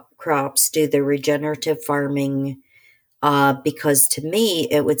crops, do the regenerative farming? Because to me,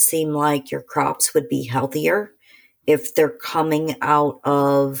 it would seem like your crops would be healthier if they're coming out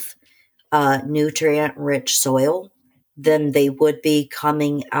of nutrient-rich soil than they would be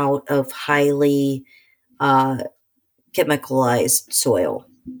coming out of highly chemicalized soil.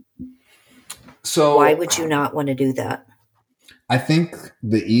 So why would you not want to do that? I think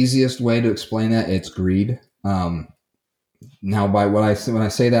the easiest way to explain that, it's greed. Now, when I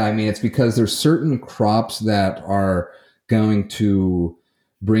say that, I mean it's because there's certain crops that are going to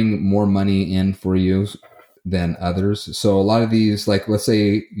bring more money in for you than others. So a lot of these, like let's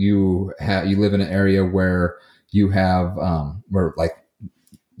say you live in an area where you have where like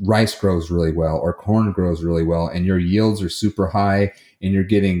rice grows really well or corn grows really well, and your yields are super high, and you're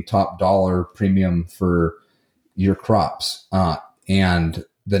getting top dollar premium for your crops. And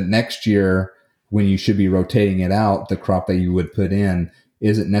the next year, when you should be rotating it out, the crop that you would put in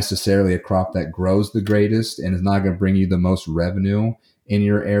isn't necessarily a crop that grows the greatest and is not going to bring you the most revenue in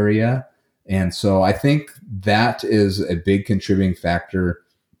your area. And so I think that is a big contributing factor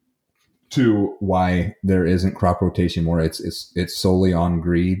to why there isn't crop rotation more. It's solely on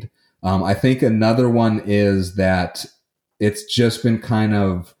greed. I think another one is that it's just been kind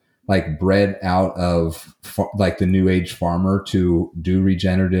of like bred out of like the new age farmer to do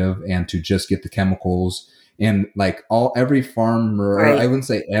regenerative and to just get the chemicals. And like every farmer, right. I wouldn't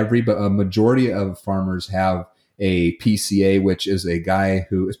say every, but a majority of farmers have a PCA, which is a guy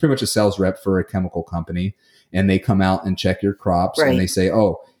who is pretty much a sales rep for a chemical company. And they come out and check your crops, right. And they say,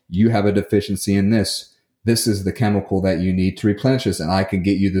 oh, you have a deficiency in this. This is the chemical that you need to replenish this. And I can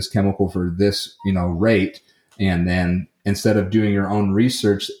get you this chemical for this, rate. And then instead of doing your own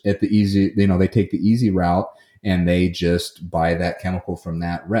research at the easy, they take the easy route and they just buy that chemical from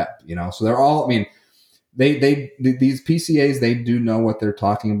that rep, So they're all, these PCAs, they do know what they're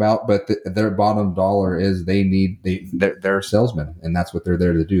talking about, but their bottom dollar is they're salesmen, and that's what they're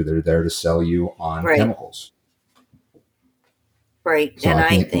there to do. They're there to sell you on chemicals. Right. So and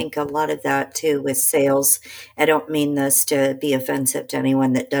I think a lot of that too with sales. I don't mean this to be offensive to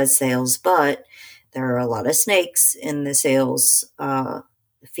anyone that does sales, but there are a lot of snakes in the sales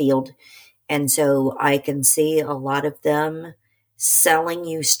field. And so I can see a lot of them selling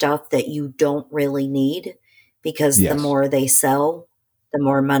you stuff that you don't really need, because the Yes. more they sell, the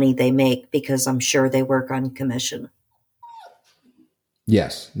more money they make, because I'm sure they work on commission.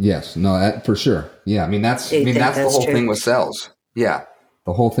 Yes. Yes. No, that for sure. Yeah. Do you think That's the that's whole true? thing with cells. Yeah.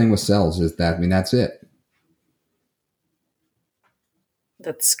 The whole thing with cells is that, that's it.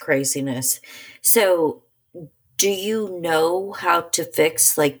 That's craziness. So, do you know how to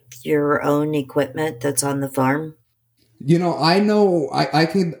fix like your own equipment that's on the farm? I know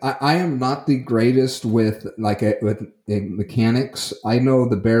I am not the greatest with mechanics. I know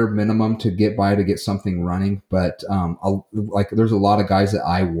the bare minimum to get by to get something running, but like there's a lot of guys that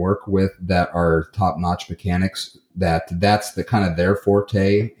I work with that are top notch mechanics. That's the kind of their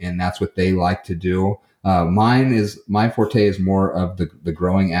forte, and that's what they like to do. My forte is more of the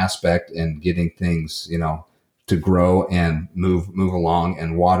growing aspect and getting things to grow and move along,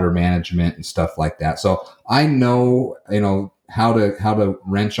 and water management and stuff like that. So I know how to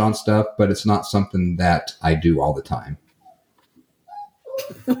wrench on stuff, but it's not something that I do all the time.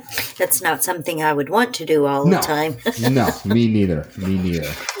 That's not something I would want to do all the No, time. no, me neither. Me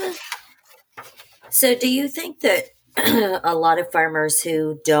neither. So, do you think that a lot of farmers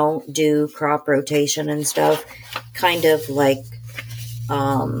who don't do crop rotation and stuff kind of like,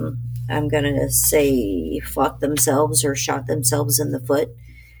 I'm going to say, fought themselves or shot themselves in the foot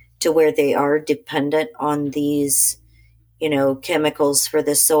to where they are dependent on these, chemicals for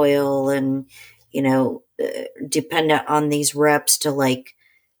the soil, and, dependent on these reps to like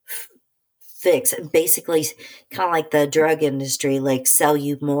fix, basically kind of like the drug industry, like sell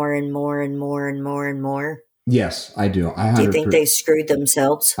you more and more and more and more and more? Yes, I do. Do you think they screwed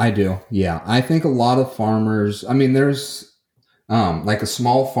themselves? I do. Yeah, I think a lot of farmers. I mean, there's like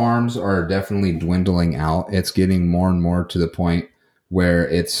small farms are definitely dwindling out. It's getting more and more to the point where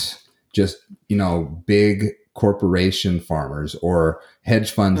it's just big corporation farmers or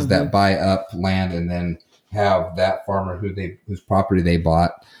hedge funds that Mm-hmm. buy up land and then have that farmer whose property they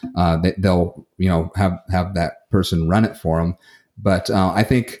bought. They'll have that person run it for them. But I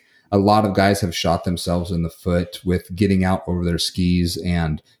think a lot of guys have shot themselves in the foot with getting out over their skis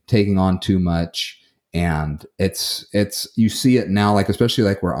and taking on too much. And it's you see it now, like especially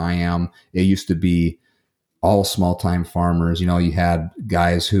like where I am. It used to be all small time farmers. You had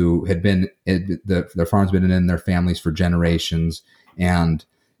guys who had been their farms been in their families for generations, and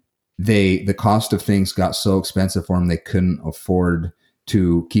the cost of things got so expensive for them they couldn't afford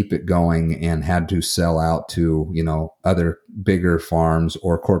to keep it going and had to sell out to other bigger farms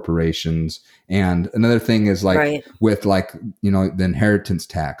or corporations. And another thing is like Right. with the inheritance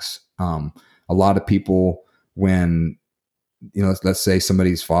tax. A lot of people, when let's say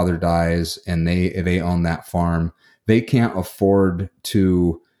somebody's father dies and they own that farm, they can't afford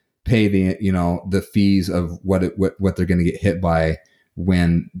to pay the fees of what they're going to get hit by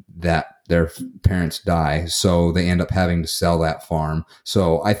when that their parents die, so they end up having to sell that farm.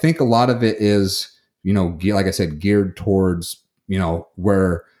 So I think a lot of it is like I said, geared towards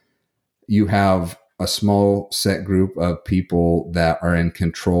where you have a small set group of people that are in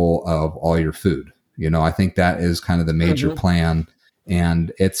control of all your food. I think that is kind of the major Mm-hmm. plan,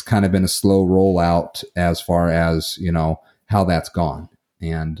 and it's kind of been a slow rollout as far as how that's gone.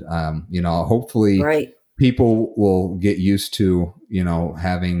 And hopefully Right. people will get used to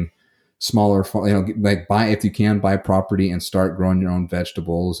having smaller, like buy, if you can, buy property and start growing your own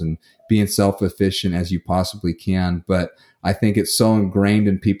vegetables and being self-efficient as you possibly can. But I think it's so ingrained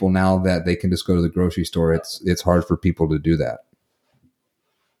in people now that they can just go to the grocery store. It's hard for people to do that.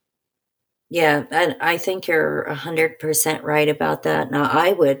 Yeah, and I think you're 100% right about that. Now,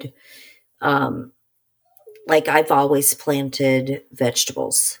 I would, um, like, I've always planted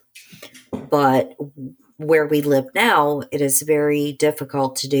vegetables, but where we live now, it is very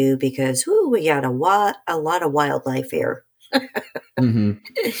difficult to do because we got a lot of wildlife here. Mm-hmm.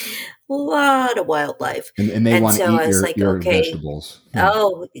 A lot of wildlife. And they And want to so eat I was like, your okay, vegetables. Yeah.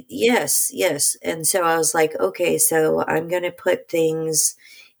 oh, yes, yes. And so I was like, okay, so I'm going to put things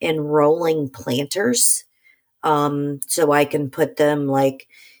in rolling planters, so I can put them like,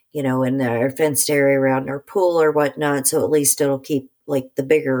 in our fenced area around our pool or whatnot. So at least it'll keep like the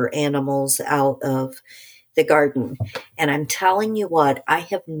bigger animals out of the garden. And I'm telling you what, I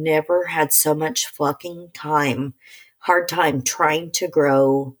have never had so much hard time trying to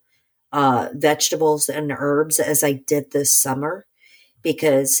grow vegetables and herbs as I did this summer,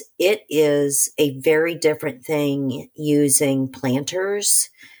 because it is a very different thing using planters,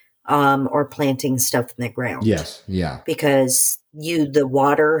 or planting stuff in the ground, Yes. Yeah. because the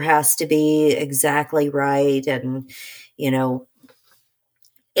water has to be exactly right, and you know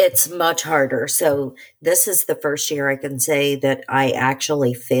it's much harder. So this is the first year I can say that I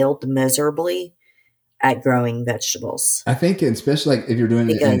actually failed miserably at growing vegetables I think, especially like if you're doing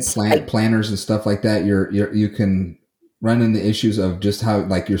it in because I planters and stuff like that, you can run into issues of just how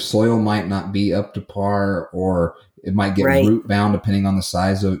like your soil might not be up to par, or it might get right. root bound depending on the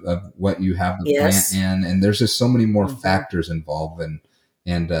size of what you have the plant Yes. in, and there's just so many more Hmm. factors involved.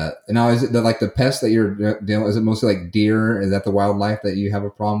 And now is it like the pests that you're dealing? Is it mostly like deer? Is that the wildlife that you have a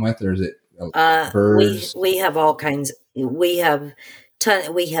problem with, or is it birds? We have all kinds. We have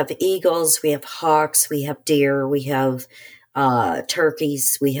eagles, we have hawks, we have deer, we have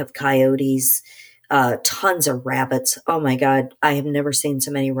turkeys, we have coyotes, tons of rabbits. Oh my god, I have never seen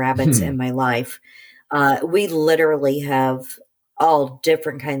so many rabbits in my life. We literally have all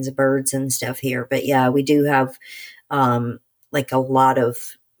different kinds of birds and stuff here, but yeah, we do have like a lot of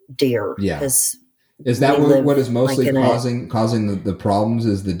deer Yeah. because Is we that what live is like mostly in a causing the problems?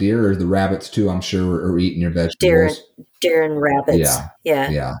 Is the deer, or the rabbits too? I'm sure are eating your deer vegetables. deer and rabbits. Yeah, Yeah,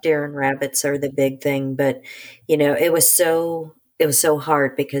 yeah, deer and rabbits are the big thing, but it was so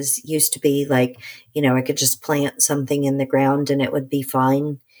hard because used to be like, I could just plant something in the ground and it would be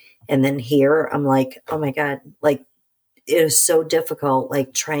fine. And then here I'm like, oh my god, like it was so difficult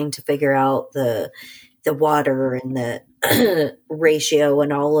like trying to figure out the water and the ratio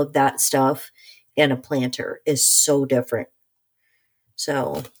and all of that stuff in a planter is so different.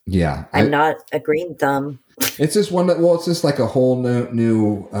 So yeah. I'm not a green thumb. It's just one that, well, it's just like a whole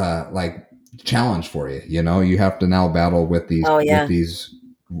new like challenge for you. You have to now battle with Oh yeah.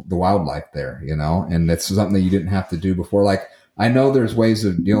 the wildlife there. And that's something that you didn't have to do before. Like, I know there's ways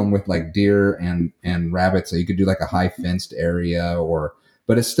of dealing with like deer and rabbits. So you could do like a high fenced area,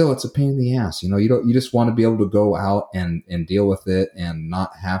 but it's a pain in the ass. You just want to be able to go out and deal with it and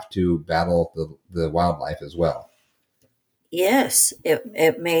not have to battle the wildlife as well. Yes,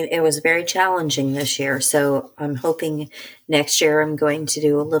 it was very challenging this year. So I'm hoping next year I'm going to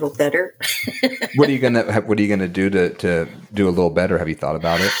do a little better. What are you gonna do to do a little better? Have you thought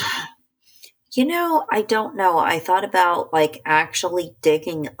about it? I don't know. I thought about like actually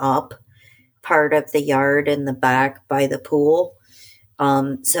digging up part of the yard in the back by the pool,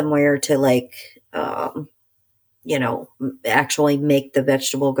 somewhere to like, actually make the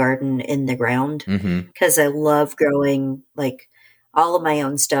vegetable garden in the ground Mm-hmm. because I love growing like all of my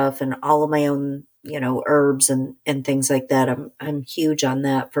own stuff and all of my own, herbs and things like that. I'm huge on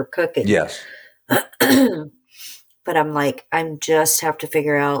that for cooking. Yes. But I'm like, I'm just have to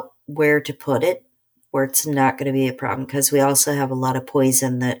figure out where to put it where it's not going to be a problem because we also have a lot of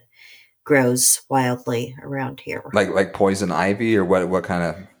poison that grows wildly around here. Like poison ivy, or what kind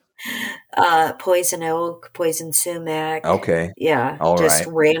of? Poison oak, poison sumac. Okay. Yeah, All just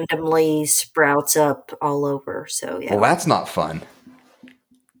right. randomly sprouts up all over. So Well, yeah. that's not fun.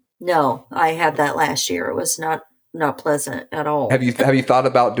 No, I had that last year. It was not pleasant at all. Have you thought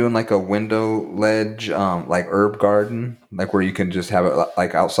about doing like a window ledge, like herb garden, like where you can just have it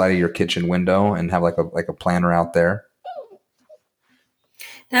like outside of your kitchen window and have like a planter out there?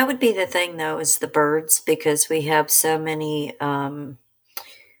 That would be the thing though, is the birds because we have so many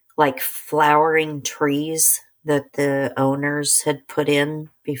like flowering trees that the owners had put in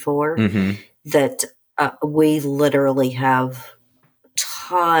before Mm-hmm. that we literally have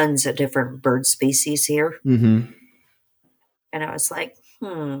tons of different bird species here. Mm-hmm. And I was like,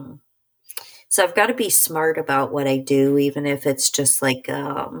 So I've got to be smart about what I do, even if it's just like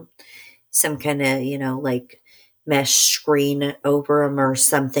some kind of, like mesh screen over them or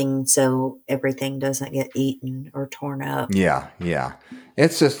something so everything doesn't get eaten or torn up. Yeah, yeah.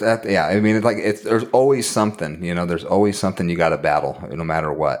 It's just that. Yeah, I mean, there's always something. There's always something you got to battle, no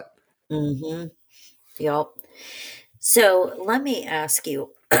matter what. Mm-hmm. Yep. So let me ask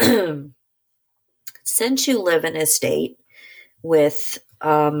you, since you live in a state with a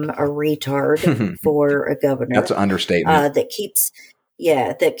retard for a governor That's an understatement. that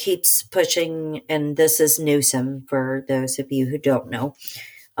keeps pushing, and this is Newsom for those of you who don't know,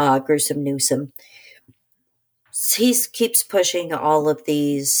 Gruesome Newsom. He keeps pushing all of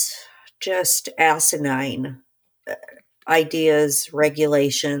these just asinine ideas,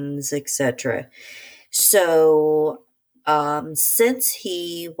 regulations, etc. So, since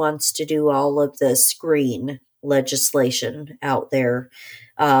he wants to do all of this green legislation out there,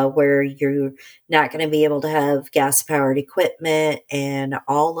 where you're not going to be able to have gas powered equipment and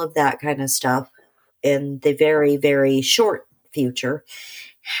all of that kind of stuff in the very, very short future,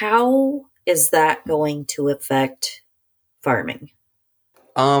 how is that going to affect farming?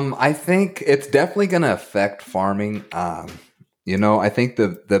 I think it's definitely going to affect farming. I think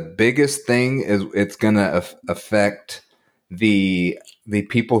the biggest thing is it's going to affect the the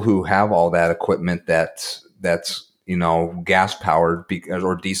people who have all that equipment that's gas powered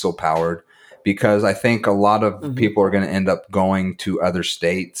or diesel powered, because I think a lot of Hmm. people are going to end up going to other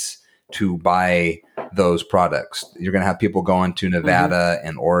states to buy those products. You're going to have people going to Hmm. Nevada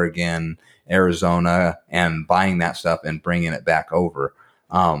and Oregon, Arizona, and buying that stuff and bringing it back over.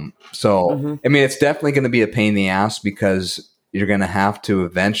 So, Hmm. I mean, it's definitely going to be a pain in the ass, because you're going to have to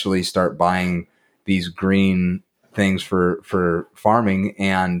eventually start buying these green things for farming.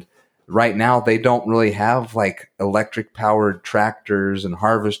 And right now they don't really have like electric powered tractors and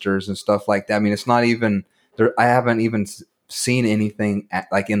harvesters and stuff like that. I mean, it's not even there. I haven't even seen anything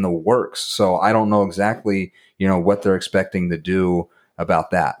like in the works. So I don't know exactly, what they're expecting to do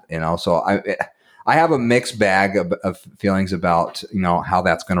about that, so I have a mixed bag of feelings about, how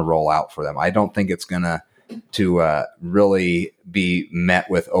that's going to roll out for them. I don't think it's going to really be met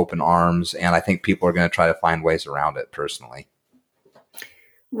with open arms, and I think people are going to try to find ways around it. Personally,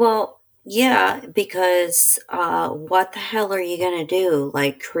 Well, yeah, because what the hell are you going to do?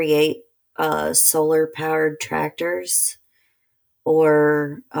 Like create solar powered tractors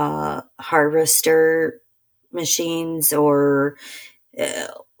or harvester machines or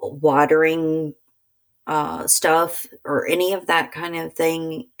watering stuff or any of that kind of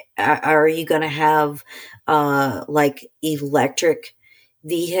thing? Are you going to have like electric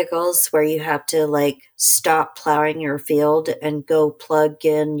vehicles where you have to like stop plowing your field and go plug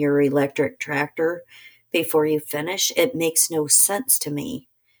in your electric tractor before you finish? It makes no sense to me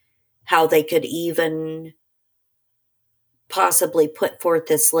how they could even possibly put forth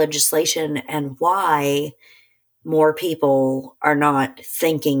this legislation and why more people are not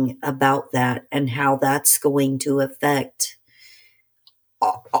thinking about that and how that's going to affect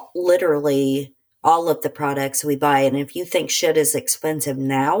literally all of the products we buy. And if you think shit is expensive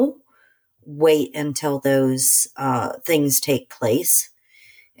now, wait until those things take place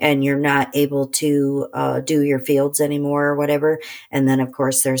and you're not able to do your fields anymore or whatever. And then, of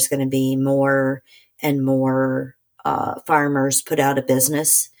course, there's going to be more and more farmers put out of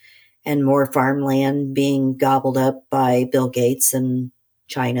business and more farmland being gobbled up by Bill Gates and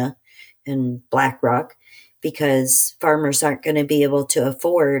China and BlackRock because farmers aren't going to be able to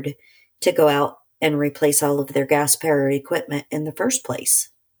afford to go out and replace all of their gas powered equipment in the first place.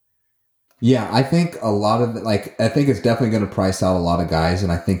 yeah, I think a lot of I think it's definitely going to price out a lot of guys,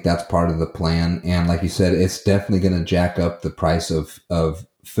 and I think that's part of the plan. And like you said, it's definitely going to jack up the price of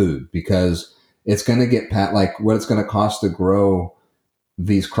food, because it's going to get like what it's going to cost to grow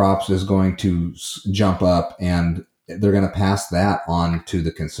these crops is going to jump up, and they're going to pass that on to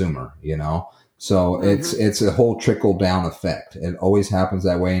the consumer. So it's Mm-hmm. it's a whole trickle down effect. It always happens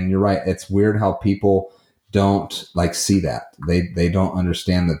that way. And you're right, it's weird how people don't like see that. They don't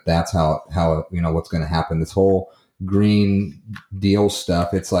understand that that's how what's going to happen. This whole green deal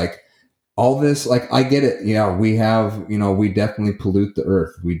stuff, it's like all this, like, I get it. Yeah, we definitely pollute the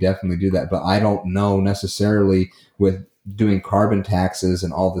earth. We definitely do that. But I don't know necessarily with doing carbon taxes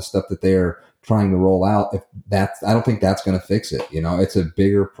and all the stuff that they're trying to roll out, if that's, I don't think that's going to fix it. It's a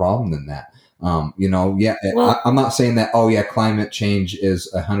bigger problem than that. Yeah, Well, I'm not saying that, oh yeah, climate change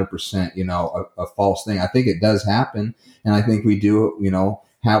is 100%, a false thing. I think it does happen. And I think we do,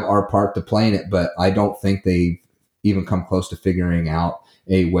 have our part to play in it, but I don't think they even come close to figuring out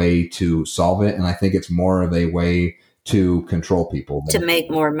a way to solve it. And I think it's more of a way to control people. to make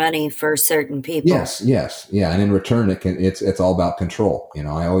more money for certain people. Yes, yes, yeah. And in return, it's all about control.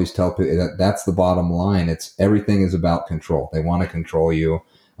 I always tell people that that's the bottom line. It's everything is about control. They want to control you.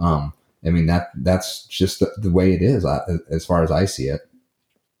 I mean, that's just the way it is, as far as I see it.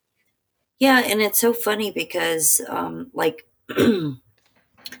 Yeah, and it's so funny because, like,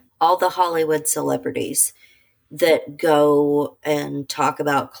 all the Hollywood celebrities that go and talk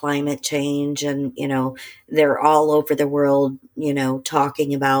about climate change and they're all over the world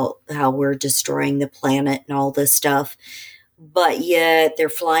talking about how we're destroying the planet and all this stuff, but yet they're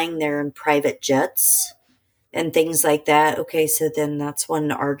flying there in private jets and things like that. Okay, so then that's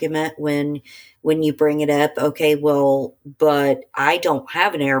one argument when you bring it up. Okay, well, but I don't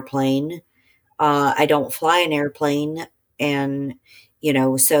have an airplane. I don't fly an airplane, and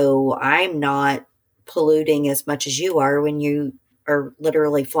so I'm not polluting as much as you are when you are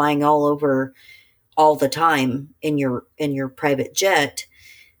literally flying all over all the time in your private jet.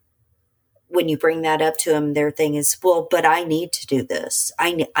 When you bring that up to them, their thing is, well, but I need to do this.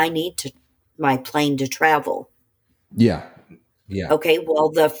 I need to my plane to travel. Yeah, yeah, Okay, well,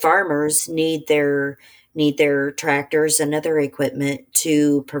 the farmers need their tractors and other equipment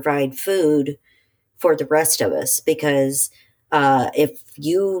to provide food for the rest of us because if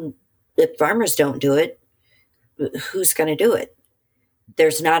farmers don't do it, who's going to do it?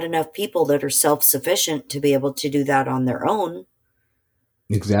 there's not enough people that are self-sufficient to be able to do that on their own.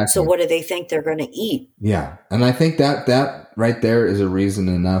 So Exactly. what do they think they're going to eat? Yeah. And I think that right there is a reason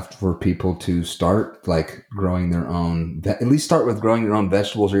enough for people to start like growing their own, at least start with growing your own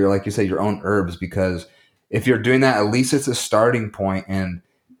vegetables, or like you say, your own herbs, because if you're doing that, at least it's a starting point. And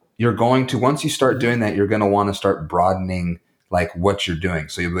you're going to, once you start Mm-hmm. doing that, you're going to want to start broadening like what you're doing.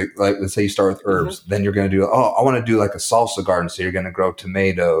 So you like let's say you start with herbs, then you're going to do, oh, I want to do like a salsa garden. So you're going to grow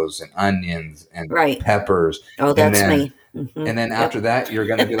tomatoes and onions and Right. peppers. Oh, And that's then me. Mm-hmm. and then after Yep. that, you're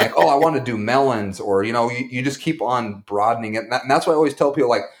going to be like, oh, I want to do melons, or, you just keep on broadening it. And that's why I always tell people,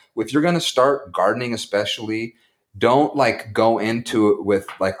 like, if you're going to start gardening, especially, don't like go into it with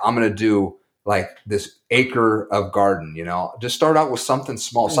like, I'm going to do like this acre of garden, just start out with something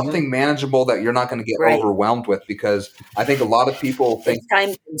small, Mm-hmm. something manageable that you're not going to get Right. overwhelmed with, because I think a lot of people think, It's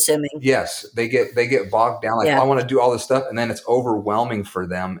time consuming. yes, they get bogged down like, Yeah. I want to do all this stuff, and then it's overwhelming for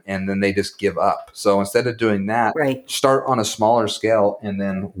them, and then they just give up. So instead of doing that, Right. start on a smaller scale and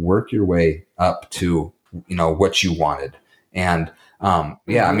then work your way up to what you wanted. And yeah, I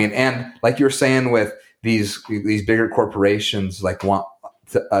Mm-hmm. mean, and like you're saying with these bigger corporations, like want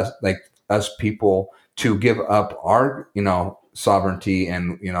us people to give up our sovereignty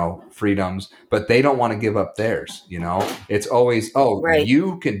and freedoms, but they don't want to give up theirs. It's always, oh, Right.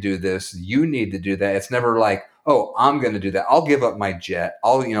 you can do this, you need to do that. It's never like, oh, I'm going to do that, I'll give up my jet,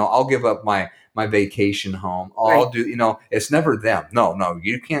 I'll give up my vacation home, I'll Right. do, it's never them. No,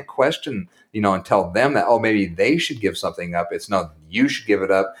 you can't question and tell them that, oh, maybe they should give something up. It's no, you should give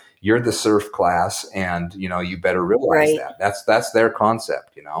it up. You're the serf class, and you better realize Right. that. That's their concept.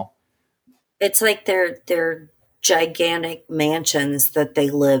 It's like they're gigantic mansions that they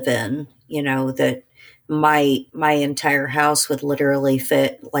live in, that my entire house would literally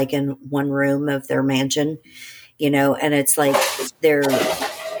fit like in one room of their mansion, and it's like their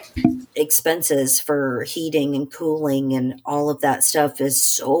expenses for heating and cooling and all of that stuff is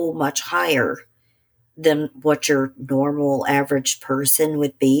so much higher than what your normal average person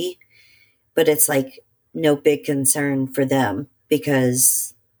would be. But it's like no big concern for them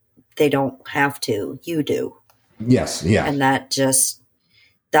because they don't have to. You do. Yes. Yeah. And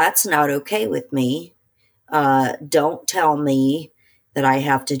that's not okay with me. Don't tell me that I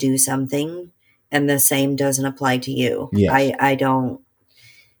have to do something and the same doesn't apply to you. Yes. I don't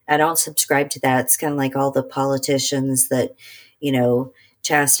subscribe to that. It's kind of like all the politicians that,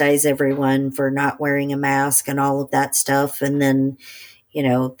 chastise everyone for not wearing a mask and all of that stuff. And then,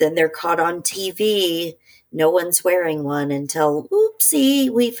 then they're caught on TV. No one's wearing one until, oopsie,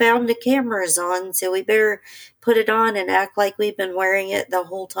 we found the cameras on, so we better put it on and act like we've been wearing it the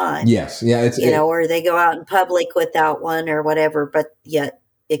whole time. Yes. Yeah. Or they go out in public without one or whatever, but yet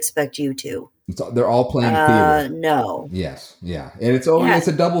expect you to. They're all playing theater. No. Yes. Yeah. And it's it's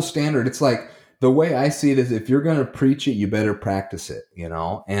a double standard. It's like, the way I see it is, if you're going to preach it, you better practice it,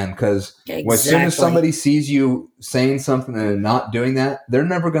 and because as soon as somebody sees you saying something and not doing that, they're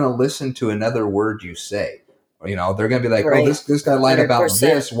never going to listen to another word you say. They're going to be like, right. Oh, this guy lied 100%. About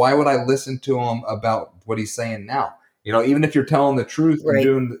this. Why would I listen to him about what he's saying now? Even if you're telling the truth and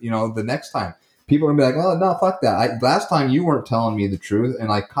doing, the next time, people are going to be like, oh, no, fuck that. Last time you weren't telling me the truth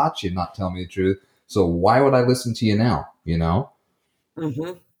and I caught you not telling me the truth. So why would I listen to you now?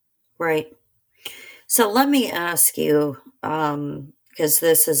 Mm-hmm. Right. So let me ask you, because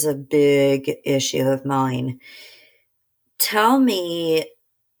this is a big issue of mine. Tell me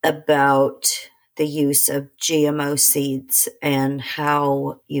about the use of GMO seeds and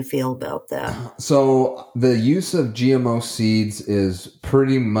how you feel about that. So the use of GMO seeds is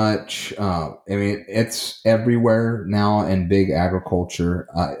pretty much, it's everywhere now in big agriculture.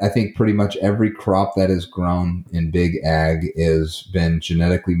 I think pretty much every crop that is grown in big ag has been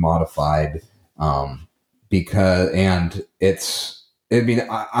genetically modified. You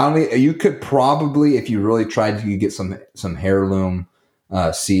could probably, if you really tried, you could get some heirloom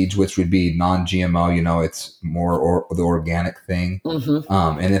seeds, which would be non-GMO. It's more the organic thing. Mm-hmm.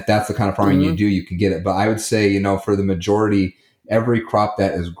 And if that's the kind of farming you do, you can get it. But I would say, for the majority, every crop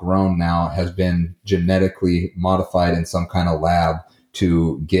that is grown now has been genetically modified in some kind of lab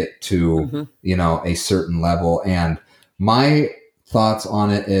to get to, a certain level. And my thoughts on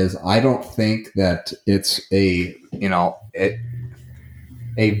it is, I don't think that it's a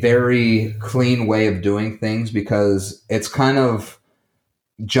very clean way of doing things, because it's kind of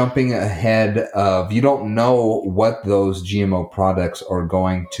jumping ahead of, you don't know what those GMO products are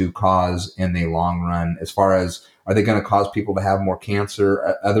going to cause in the long run, as far as, are they going to cause people to have more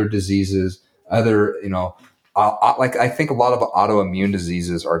cancer, other diseases, other, like I think a lot of autoimmune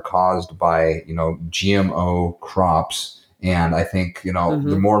diseases are caused by, GMO crops. And I think, the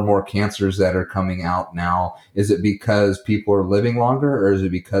Mm-hmm. more and more cancers that are coming out now, is it because people are living longer, or is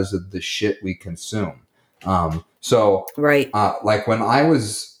it because of the shit we consume? Right. Like when I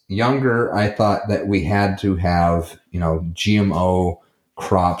was younger, I thought that we had to have, GMO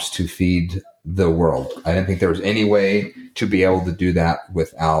crops to feed the world. I didn't think there was any way to be able to do that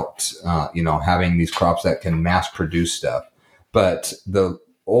without, having these crops that can mass produce stuff. But the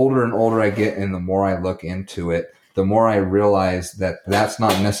older and older I get and the more I look into it, the more I realize that that's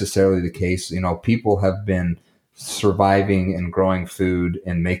not necessarily the case. People have been surviving and growing food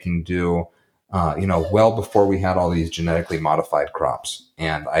and making do, well before we had all these genetically modified crops.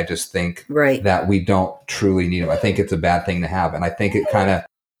 And I just think Right. that we don't truly need them. I think it's a bad thing to have. And I think it kind of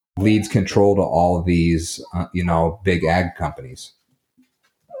leads control to all of these, big ag companies.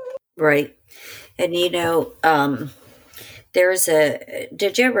 Right. And did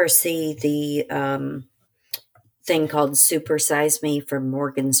you ever see the thing called Super Size Me from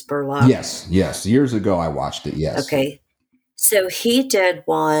Morgan Spurlock? Yes. Years ago, I watched it. Yes. Okay. So he did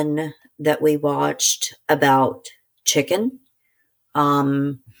one that we watched about chicken,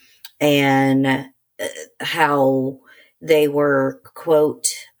 um, and how they were,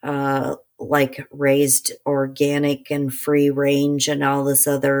 quote, like raised organic and free range and all this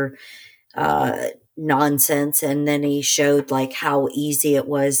other nonsense. And then he showed like how easy it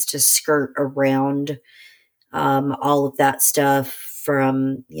was to skirt around all of that stuff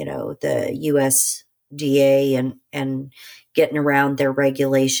from, the USDA and getting around their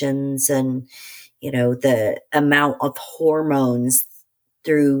regulations and, the amount of hormones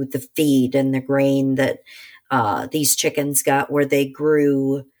through the feed and the grain that these chickens got, where they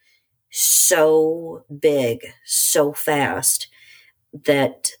grew so big, so fast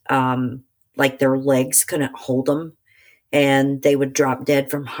that like their legs couldn't hold them, and they would drop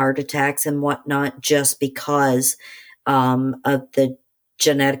dead from heart attacks and whatnot, just because of the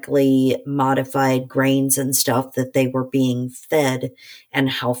genetically modified grains and stuff that they were being fed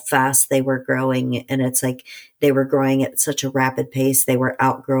and how fast they were growing. And it's like they were growing at such a rapid pace, they were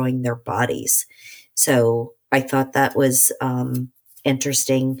outgrowing their bodies. So I thought that was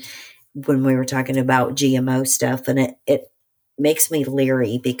interesting when we were talking about GMO stuff. And it makes me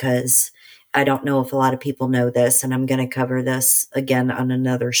leery, because I don't know if a lot of people know this, and I'm going to cover this again on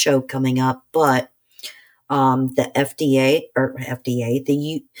another show coming up, but the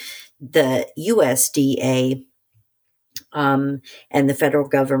the USDA, and the federal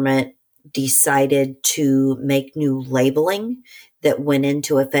government decided to make new labeling that went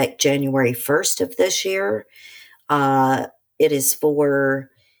into effect January 1st of this year. It is for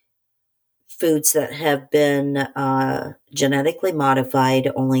foods that have been genetically modified,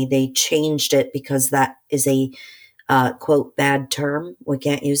 only they changed it because that is a quote bad term. We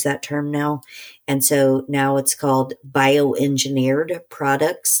can't use that term now. And so now it's called bioengineered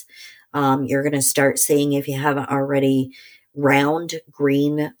products. You're going to start seeing, if you haven't already, round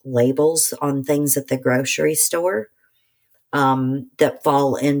green labels on things at the grocery store that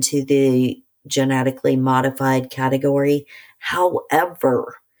fall into the genetically modified category.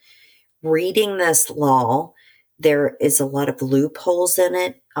 However, reading this law, there is a lot of loopholes in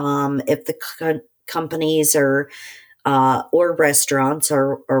it. If the companies or restaurants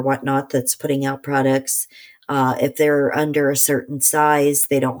or whatnot that's putting out products, if they're under a certain size,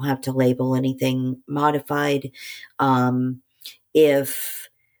 they don't have to label anything modified. If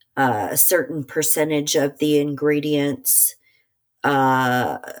a certain percentage of the ingredients,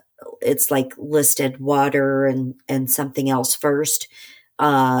 it's like listed water and something else first,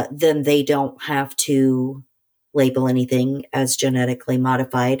 then they don't have to label anything as genetically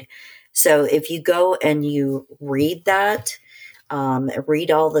modified. So if you go and you read that,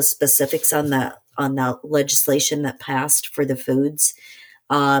 read all the specifics on the legislation that passed for the foods,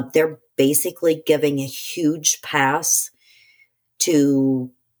 they're basically giving a huge pass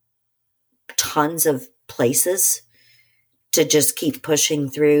to tons of places to just keep pushing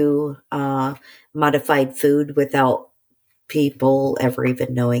through modified food without people ever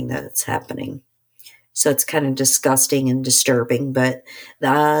even knowing that it's happening. So it's kind of disgusting and disturbing, but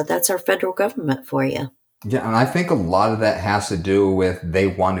that's our federal government for you. Yeah, and I think a lot of that has to do with they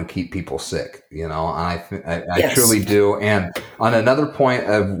want to keep people sick, and I Yes. truly do. And on another point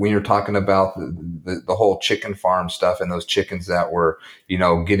of when you're talking about the whole chicken farm stuff and those chickens that were,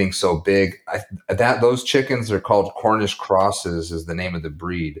 getting so big, those chickens are called Cornish crosses is the name of the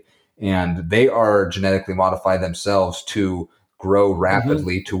breed. And they are genetically modified themselves to grow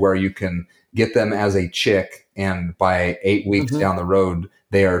rapidly to where you can get them as a chick. And by 8 weeks down the road,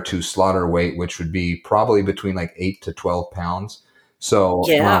 they are to slaughter weight, which would be probably between like 8 to 12 pounds. So,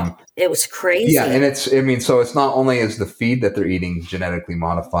 Yeah, it was yeah, and crazy. so it's not only is the feed that they're eating genetically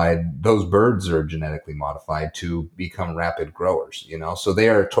modified, those birds are genetically modified to become rapid growers, so they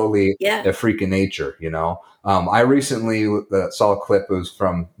are totally Yeah. a freak of nature. I recently saw a clip, it was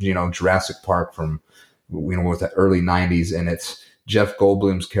from, Jurassic Park from, with the early 90s, and it's Jeff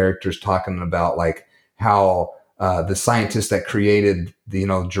Goldblum's characters talking about like how the scientists that created the,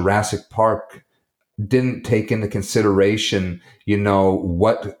 Jurassic Park didn't take into consideration,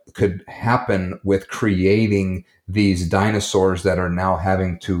 what could happen with creating these dinosaurs that are now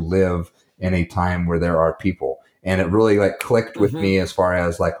having to live in a time where there are people. And it really like clicked with Hmm. me as far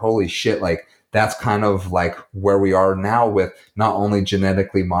as like, holy shit, like that's kind of like where we are now with not only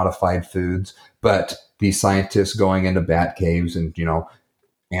genetically modified foods, but these scientists going into bat caves and, name,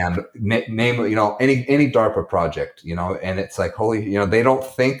 any DARPA project, and it's like, holy, they don't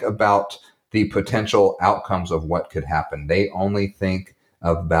think about the potential outcomes of what could happen. They only think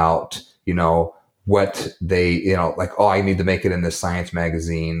about, what they, like, oh, I need to make it in this science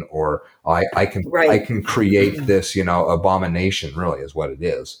magazine, or I Right. can create this, abomination, really is what it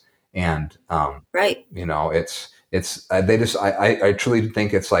is. And, Right. they just, I truly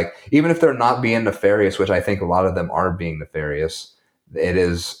think it's like, even if they're not being nefarious, which I think a lot of them are being nefarious, it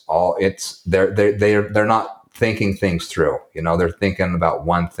is all it's they're not thinking things through. They're thinking about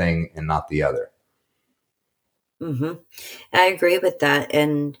one thing and not the other. Hmm. I agree with that.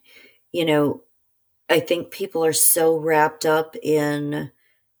 And, you know, I think people are so wrapped up in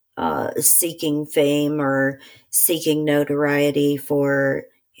seeking fame or seeking notoriety for,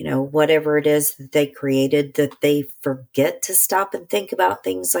 whatever it is that they created, that they forget to stop and think about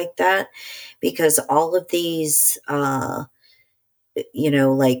things like that. Because all of these,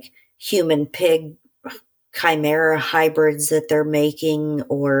 like human pig chimera hybrids that they're making,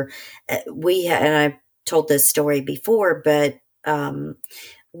 or and I've told this story before, but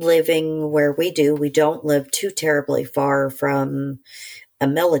living where we don't live too terribly far from a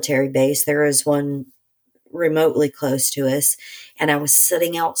military base. There is one remotely close to us. And I was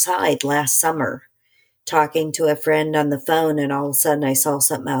sitting outside last summer talking to a friend on the phone, and all of a sudden I saw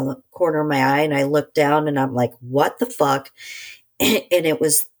something out of the corner of my eye, and I looked down and I'm like, what the fuck? And it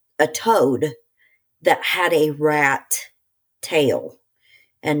was a toad that had a rat tail.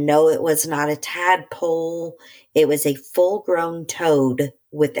 And no, it was not a tadpole. It was a full grown toad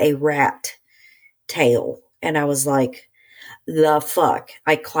with a rat tail. And I was like, the fuck?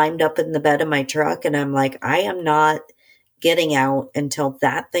 I climbed up in the bed of my truck and I'm like, I am not getting out until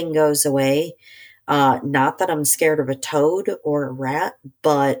that thing goes away. Not that I'm scared of a toad or a rat,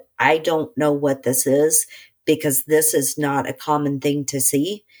 but I don't know what this is, because this is not a common thing to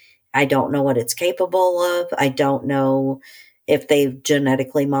see. I don't know what it's capable of. I don't know if they've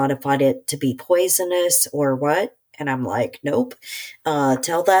genetically modified it to be poisonous or what. And I'm like, nope.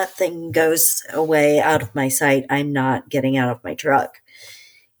 Till that thing goes away out of my sight, I'm not getting out of my truck,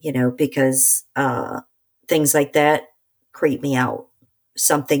 because things like that creep me out.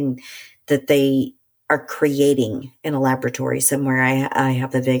 Something that they are creating in a laboratory somewhere. I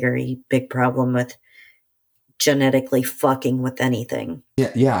have a very big problem with genetically fucking with anything,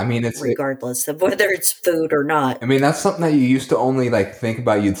 Yeah. regardless of whether it's food or not. That's something that you used to only like think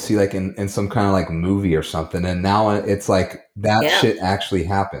about. You'd see like in some kind of like movie or something, and now it's like that Yeah, shit actually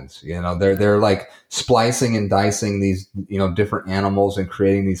happens. They're like splicing and dicing these different animals and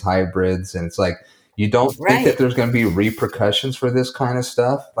creating these hybrids, and it's like you don't think that right. there's going to be repercussions for this kind of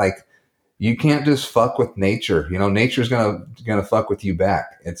stuff. Like you can't just fuck with nature. Nature's gonna fuck with you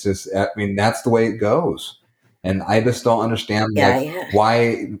back. It's just, that's the way it goes. And I just don't understand Yeah, like yeah.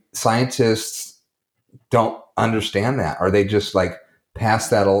 why scientists don't understand that, or they just like pass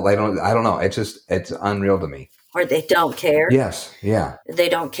that old. I don't know. It's unreal to me. Or they don't care. Yes. Yeah. They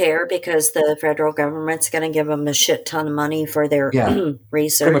don't care because the federal government's going to give them a shit ton of money for their Yeah. Pretty much a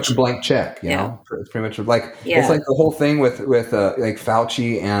research. blank check, Yeah. It's pretty much like it's Yeah. like the whole thing with like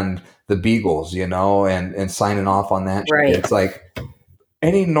Fauci and the Beagles, and signing off on that shit. Right. It's like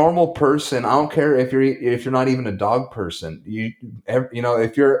any normal person, I don't care if you're not even a dog person,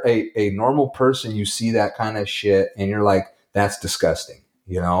 if you're a normal person, you see that kind of shit and you're like, that's disgusting.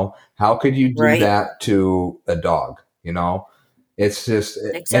 How could you do Right. that to a dog? It's just,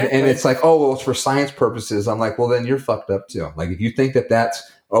 and Exactly. it's like, oh, well, it's for science purposes. I'm like, well, then you're fucked up too. Like, if you think that that's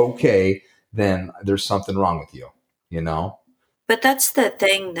okay, then there's something wrong with you, you know? But that's the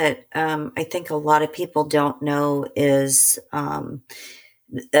thing that I think a lot of people don't know is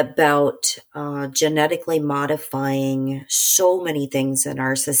about genetically modifying so many things in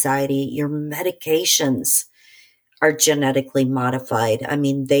our society. Your medications are genetically modified. I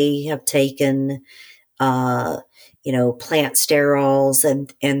mean, they have taken plant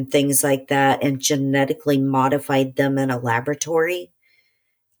sterols and things like that, and genetically modified them in a laboratory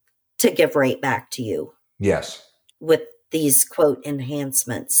to give right back to you. Yes. With these quote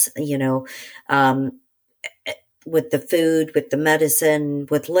enhancements, with the food, with the medicine,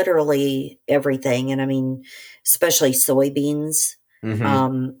 with literally everything. And I mean, especially soybeans.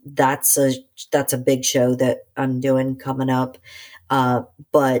 Mm-hmm. That's a big show that I'm doing coming up.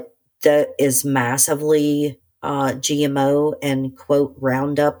 But that is massively GMO and quote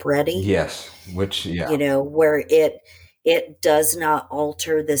Roundup ready. Yes. Which, yeah. Where it does not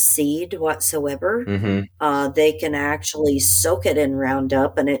alter the seed whatsoever. Mm-hmm. They can actually soak it in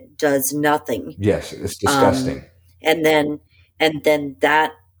Roundup and it does nothing. Yes, it's disgusting. And then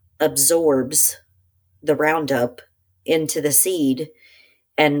that absorbs the Roundup into the seed.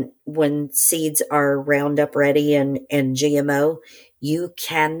 And when seeds are Roundup ready and GMO, you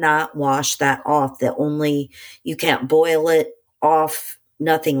cannot wash that off. You can't boil it off,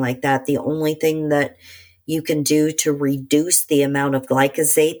 nothing like that. The only thing that you can do to reduce the amount of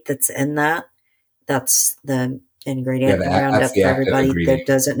glyphosate that's in that's the ingredient in Roundup for everybody that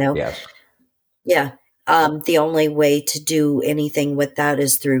doesn't know. Yes. Yeah. The only way to do anything with that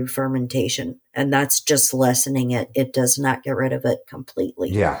is through fermentation, and that's just lessening it. It does not get rid of it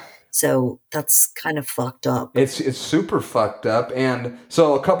completely. Yeah. So that's kind of fucked up. It's super fucked up. And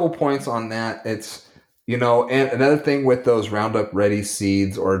so a couple points on that. It's, and another thing with those Roundup Ready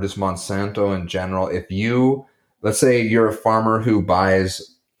seeds or just Monsanto in general, let's say you're a farmer who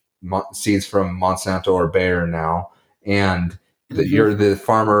buys seeds from Monsanto or Bayer now, and you're the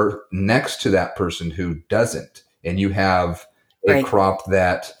farmer next to that person who doesn't, and you have a crop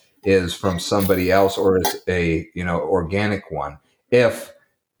that is from somebody else or is a organic one. If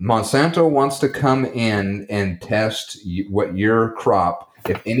Monsanto wants to come in and test what your crop,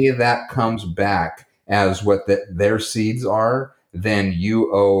 if any of that comes back as what their seeds are, then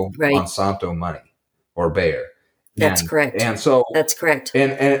you owe Monsanto money or Bayer. That's correct. And so that's correct.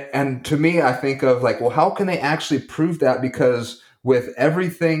 And to me, I think of like, well, how can they actually prove that? Because with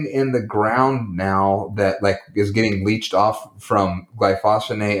everything in the ground now that like is getting leached off from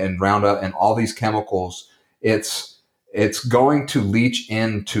glyphosate and Roundup and all these chemicals, it's going to leach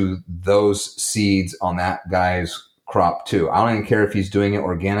into those seeds on that guy's crop too. I don't even care if he's doing it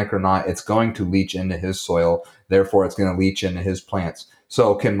organic or not. It's going to leach into his soil. Therefore, it's going to leach into his plants.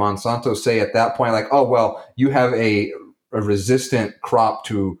 So can Monsanto say at that point, like, oh, well, you have a resistant crop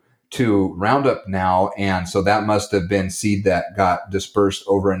to Roundup now, and so that must have been seed that got dispersed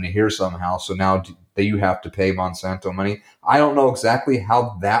over into here somehow. So now you have to pay Monsanto money. I don't know exactly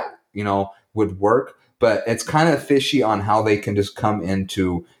how that would work, but it's kind of fishy on how they can just come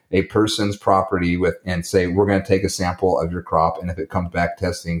into a person's property and say, we're going to take a sample of your crop, and if it comes back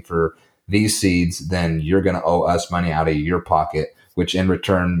testing for these seeds, then you're going to owe us money out of your pocket, which in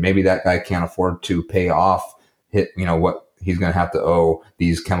return, maybe that guy can't afford to pay off what he's going to have to owe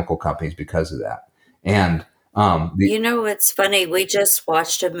these chemical companies because of that. And it's funny. We just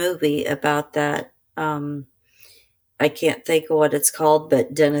watched a movie about that. I can't think of what it's called,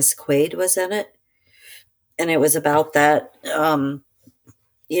 but Dennis Quaid was in it. And it was about that,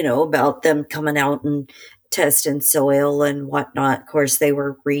 about them coming out and testing soil and whatnot. Of course, they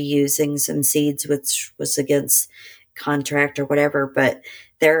were reusing some seeds, which was against contract or whatever, but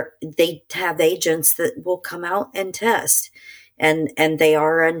they have agents that will come out and test. And they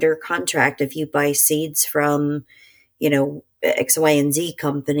are under contract. If you buy seeds from, X, Y, and Z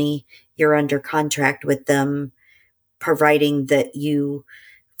company, you're under contract with them, providing that you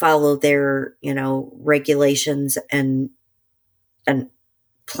follow their, regulations and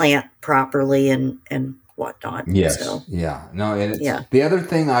plant properly and whatnot. Yes. So, yeah. No. And the other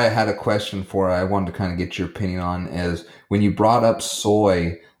thing I had a question for, I wanted to kind of get your opinion on, is when you brought up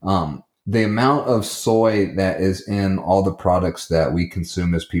soy, the amount of soy that is in all the products that we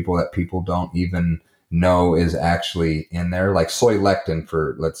consume as people that people don't even know is actually in there, like soy lectin,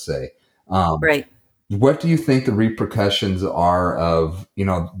 for let's say. Right. What do you think the repercussions are of,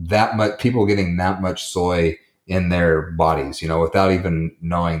 that much people getting that much soy in their bodies, without even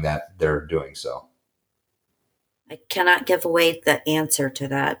knowing that they're doing so? I cannot give away the answer to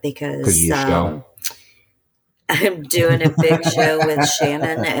that because I'm doing a big show with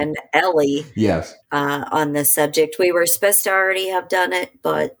Shannon and Ellie. Yes. On this subject. We were supposed to already have done it,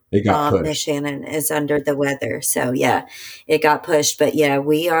 but it got pushed. Miss Shannon is under the weather. So yeah, it got pushed. But yeah,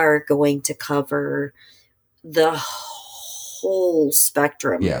 we are going to cover the whole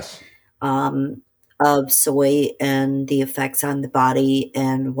spectrum. Yes. Of soy and the effects on the body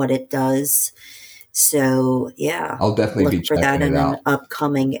and what it does. So yeah, I'll definitely look for that in an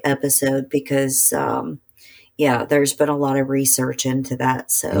upcoming episode because yeah, there's been a lot of research into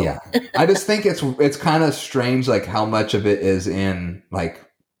that. So Yeah. I just think it's kind of strange, like how much of it is in like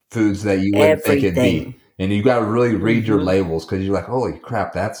foods that you wouldn't think it'd be. everything. And you got to really read your Hmm. labels because you're like, holy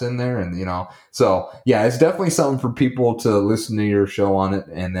crap, that's in there. And, so yeah, it's definitely something for people to listen to your show on it.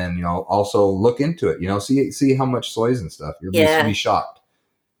 And then, also look into it, see how much soy's and stuff. You'll be Yeah. shocked.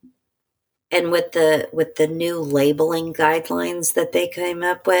 And with the new labeling guidelines that they came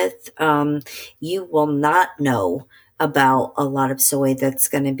up with, you will not know about a lot of soy that's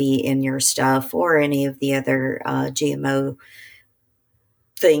going to be in your stuff or any of the other GMO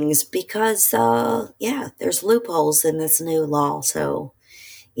things because, yeah, there's loopholes in this new law. So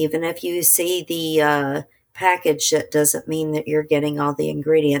even if you see the package, that doesn't mean that you're getting all the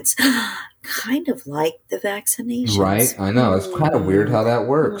ingredients. Kind of like the Right. vaccinations. I know. It's kind of weird how that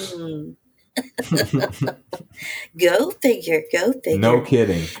works. Go figure. Go No figure.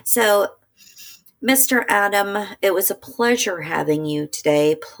 kidding. So, Mr. Adam, it was a pleasure having you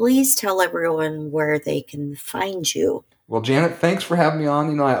today. Please tell everyone where they can find you. Well, Janet, thanks for having me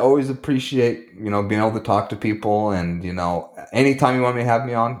on. I always appreciate, being able to talk to people and, anytime you want me to have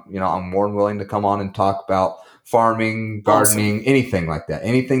me on, I'm more than willing to come on and talk about farming, Awesome. gardening, anything like that.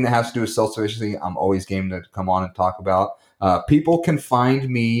 Anything that has to do with self-sufficiency, I'm always game to come on and talk about. People can find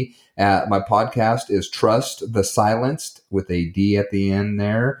me at my podcast is Trust the Silenced with a D at the end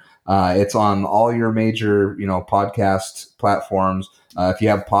there. It's on all your major, podcast platforms. If you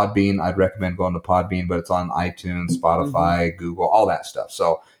have Podbean, I'd recommend going to Podbean, but it's on iTunes, Spotify, Google, all that stuff.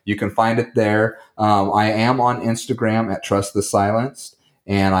 So you can find it there. I am on Instagram at Trust the Silenced,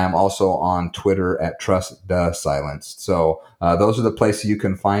 and I am also on Twitter at Trust the Silenced. So those are the places you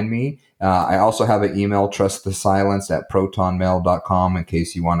can find me. I also have an email, trustthesilenced@protonmail.com, in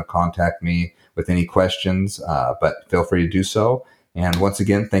case you want to contact me with any questions, but feel free to do so. And once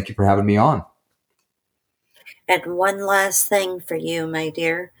again, thank you for having me on. And one last thing for you, my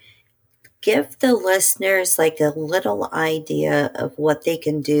dear. Give the listeners like a little idea of what they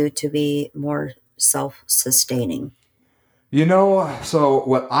can do to be more self sustaining. So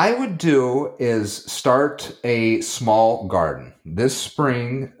what I would do is start a small garden this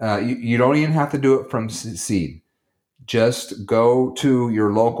spring. You don't even have to do it from seed. Just go to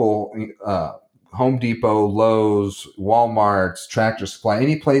your local Home Depot, Lowe's, Walmart's, Tractor Supply,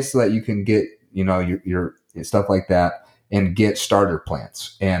 any place that you can get, your stuff like that, and get starter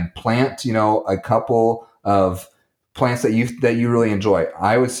plants and plant, a couple of plants that you really enjoy.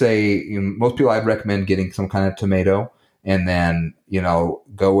 I would say most people I'd recommend getting some kind of tomato, and then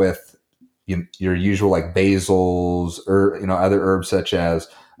go with your usual like basils or other herbs such as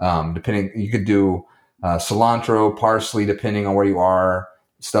depending you could do cilantro, parsley, depending on where you are,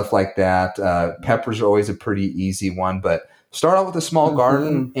 stuff like that. Peppers are always a pretty easy one, but start out with a small Mm-hmm.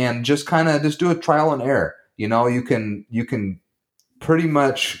 garden and just kind of just do a trial and error. You can pretty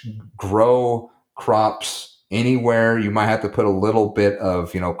much grow crops anywhere. You might have to put a little bit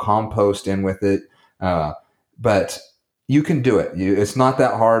of compost in with it, but you can do it. It's not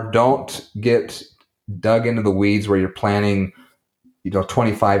that hard. Don't get dug into the weeds where you're planting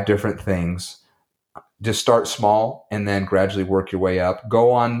 25 different things. Just start small and then gradually work your way up.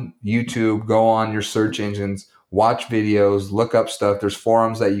 Go on YouTube, go on your search engines, watch videos, look up stuff. There's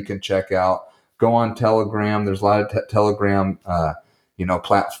forums that you can check out. Go on Telegram. There's a lot of Telegram,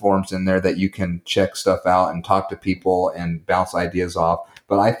 platforms in there that you can check stuff out and talk to people and bounce ideas off.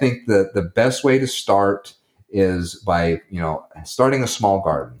 But I think the best way to start is by, starting a small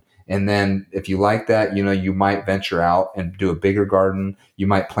garden. And then if you like that, you might venture out and do a bigger garden. You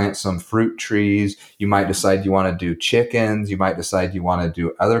might plant some fruit trees. You might decide you want to do chickens. You might decide you want to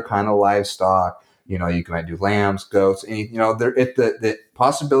do other kind of livestock. You might do lambs, goats. The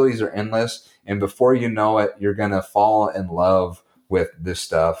possibilities are endless. And before you know it, you're going to fall in love with this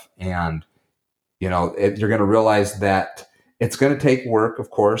stuff. And, you're going to realize that it's going to take work,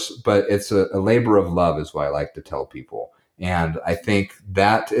 of course, but it's a labor of love is what I like to tell people. And I think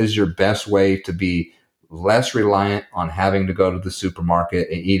that is your best way to be less reliant on having to go to the supermarket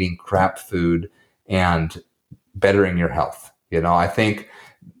and eating crap food and bettering your health. I think,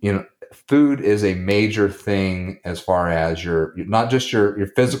 food is a major thing as far as your not just your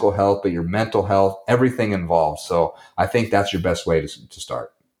physical health, but your mental health, everything involved. So I think that's your best way to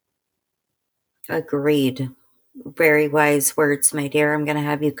start. Agreed. Very wise words, my dear. I'm going to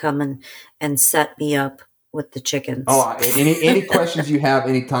have you come and set me up with the chickens. Oh, any questions you have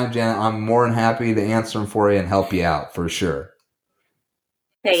anytime, Janet, I'm more than happy to answer them for you and help you out for sure.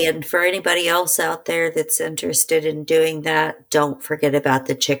 Hey, and for anybody else out there that's interested in doing that, don't forget about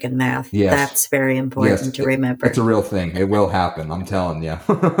the chicken math. Yes. That's very important to remember. It's a real thing. It will happen. I'm telling you.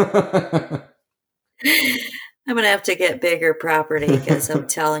 I'm going to have to get bigger property because I'm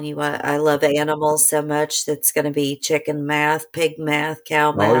telling you what, I love animals so much. That's going to be chicken math, pig math,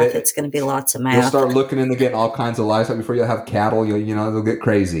 cow Oh, math. It's going to be lots of you'll math. start looking into getting all kinds of livestock before you have cattle. They'll get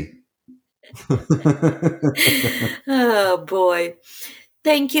crazy. Oh boy.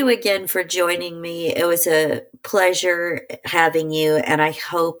 Thank you again for joining me. It was a pleasure having you, and I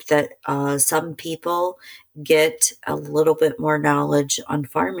hope that some people get a little bit more knowledge on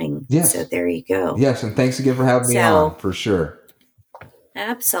farming. So Yes. there you go. Yes, and thanks again for having me on, So, for sure.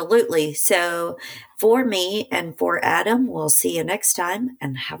 absolutely. So, for me and for Adam, we'll see you next time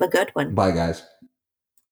and have a good one. Bye, guys.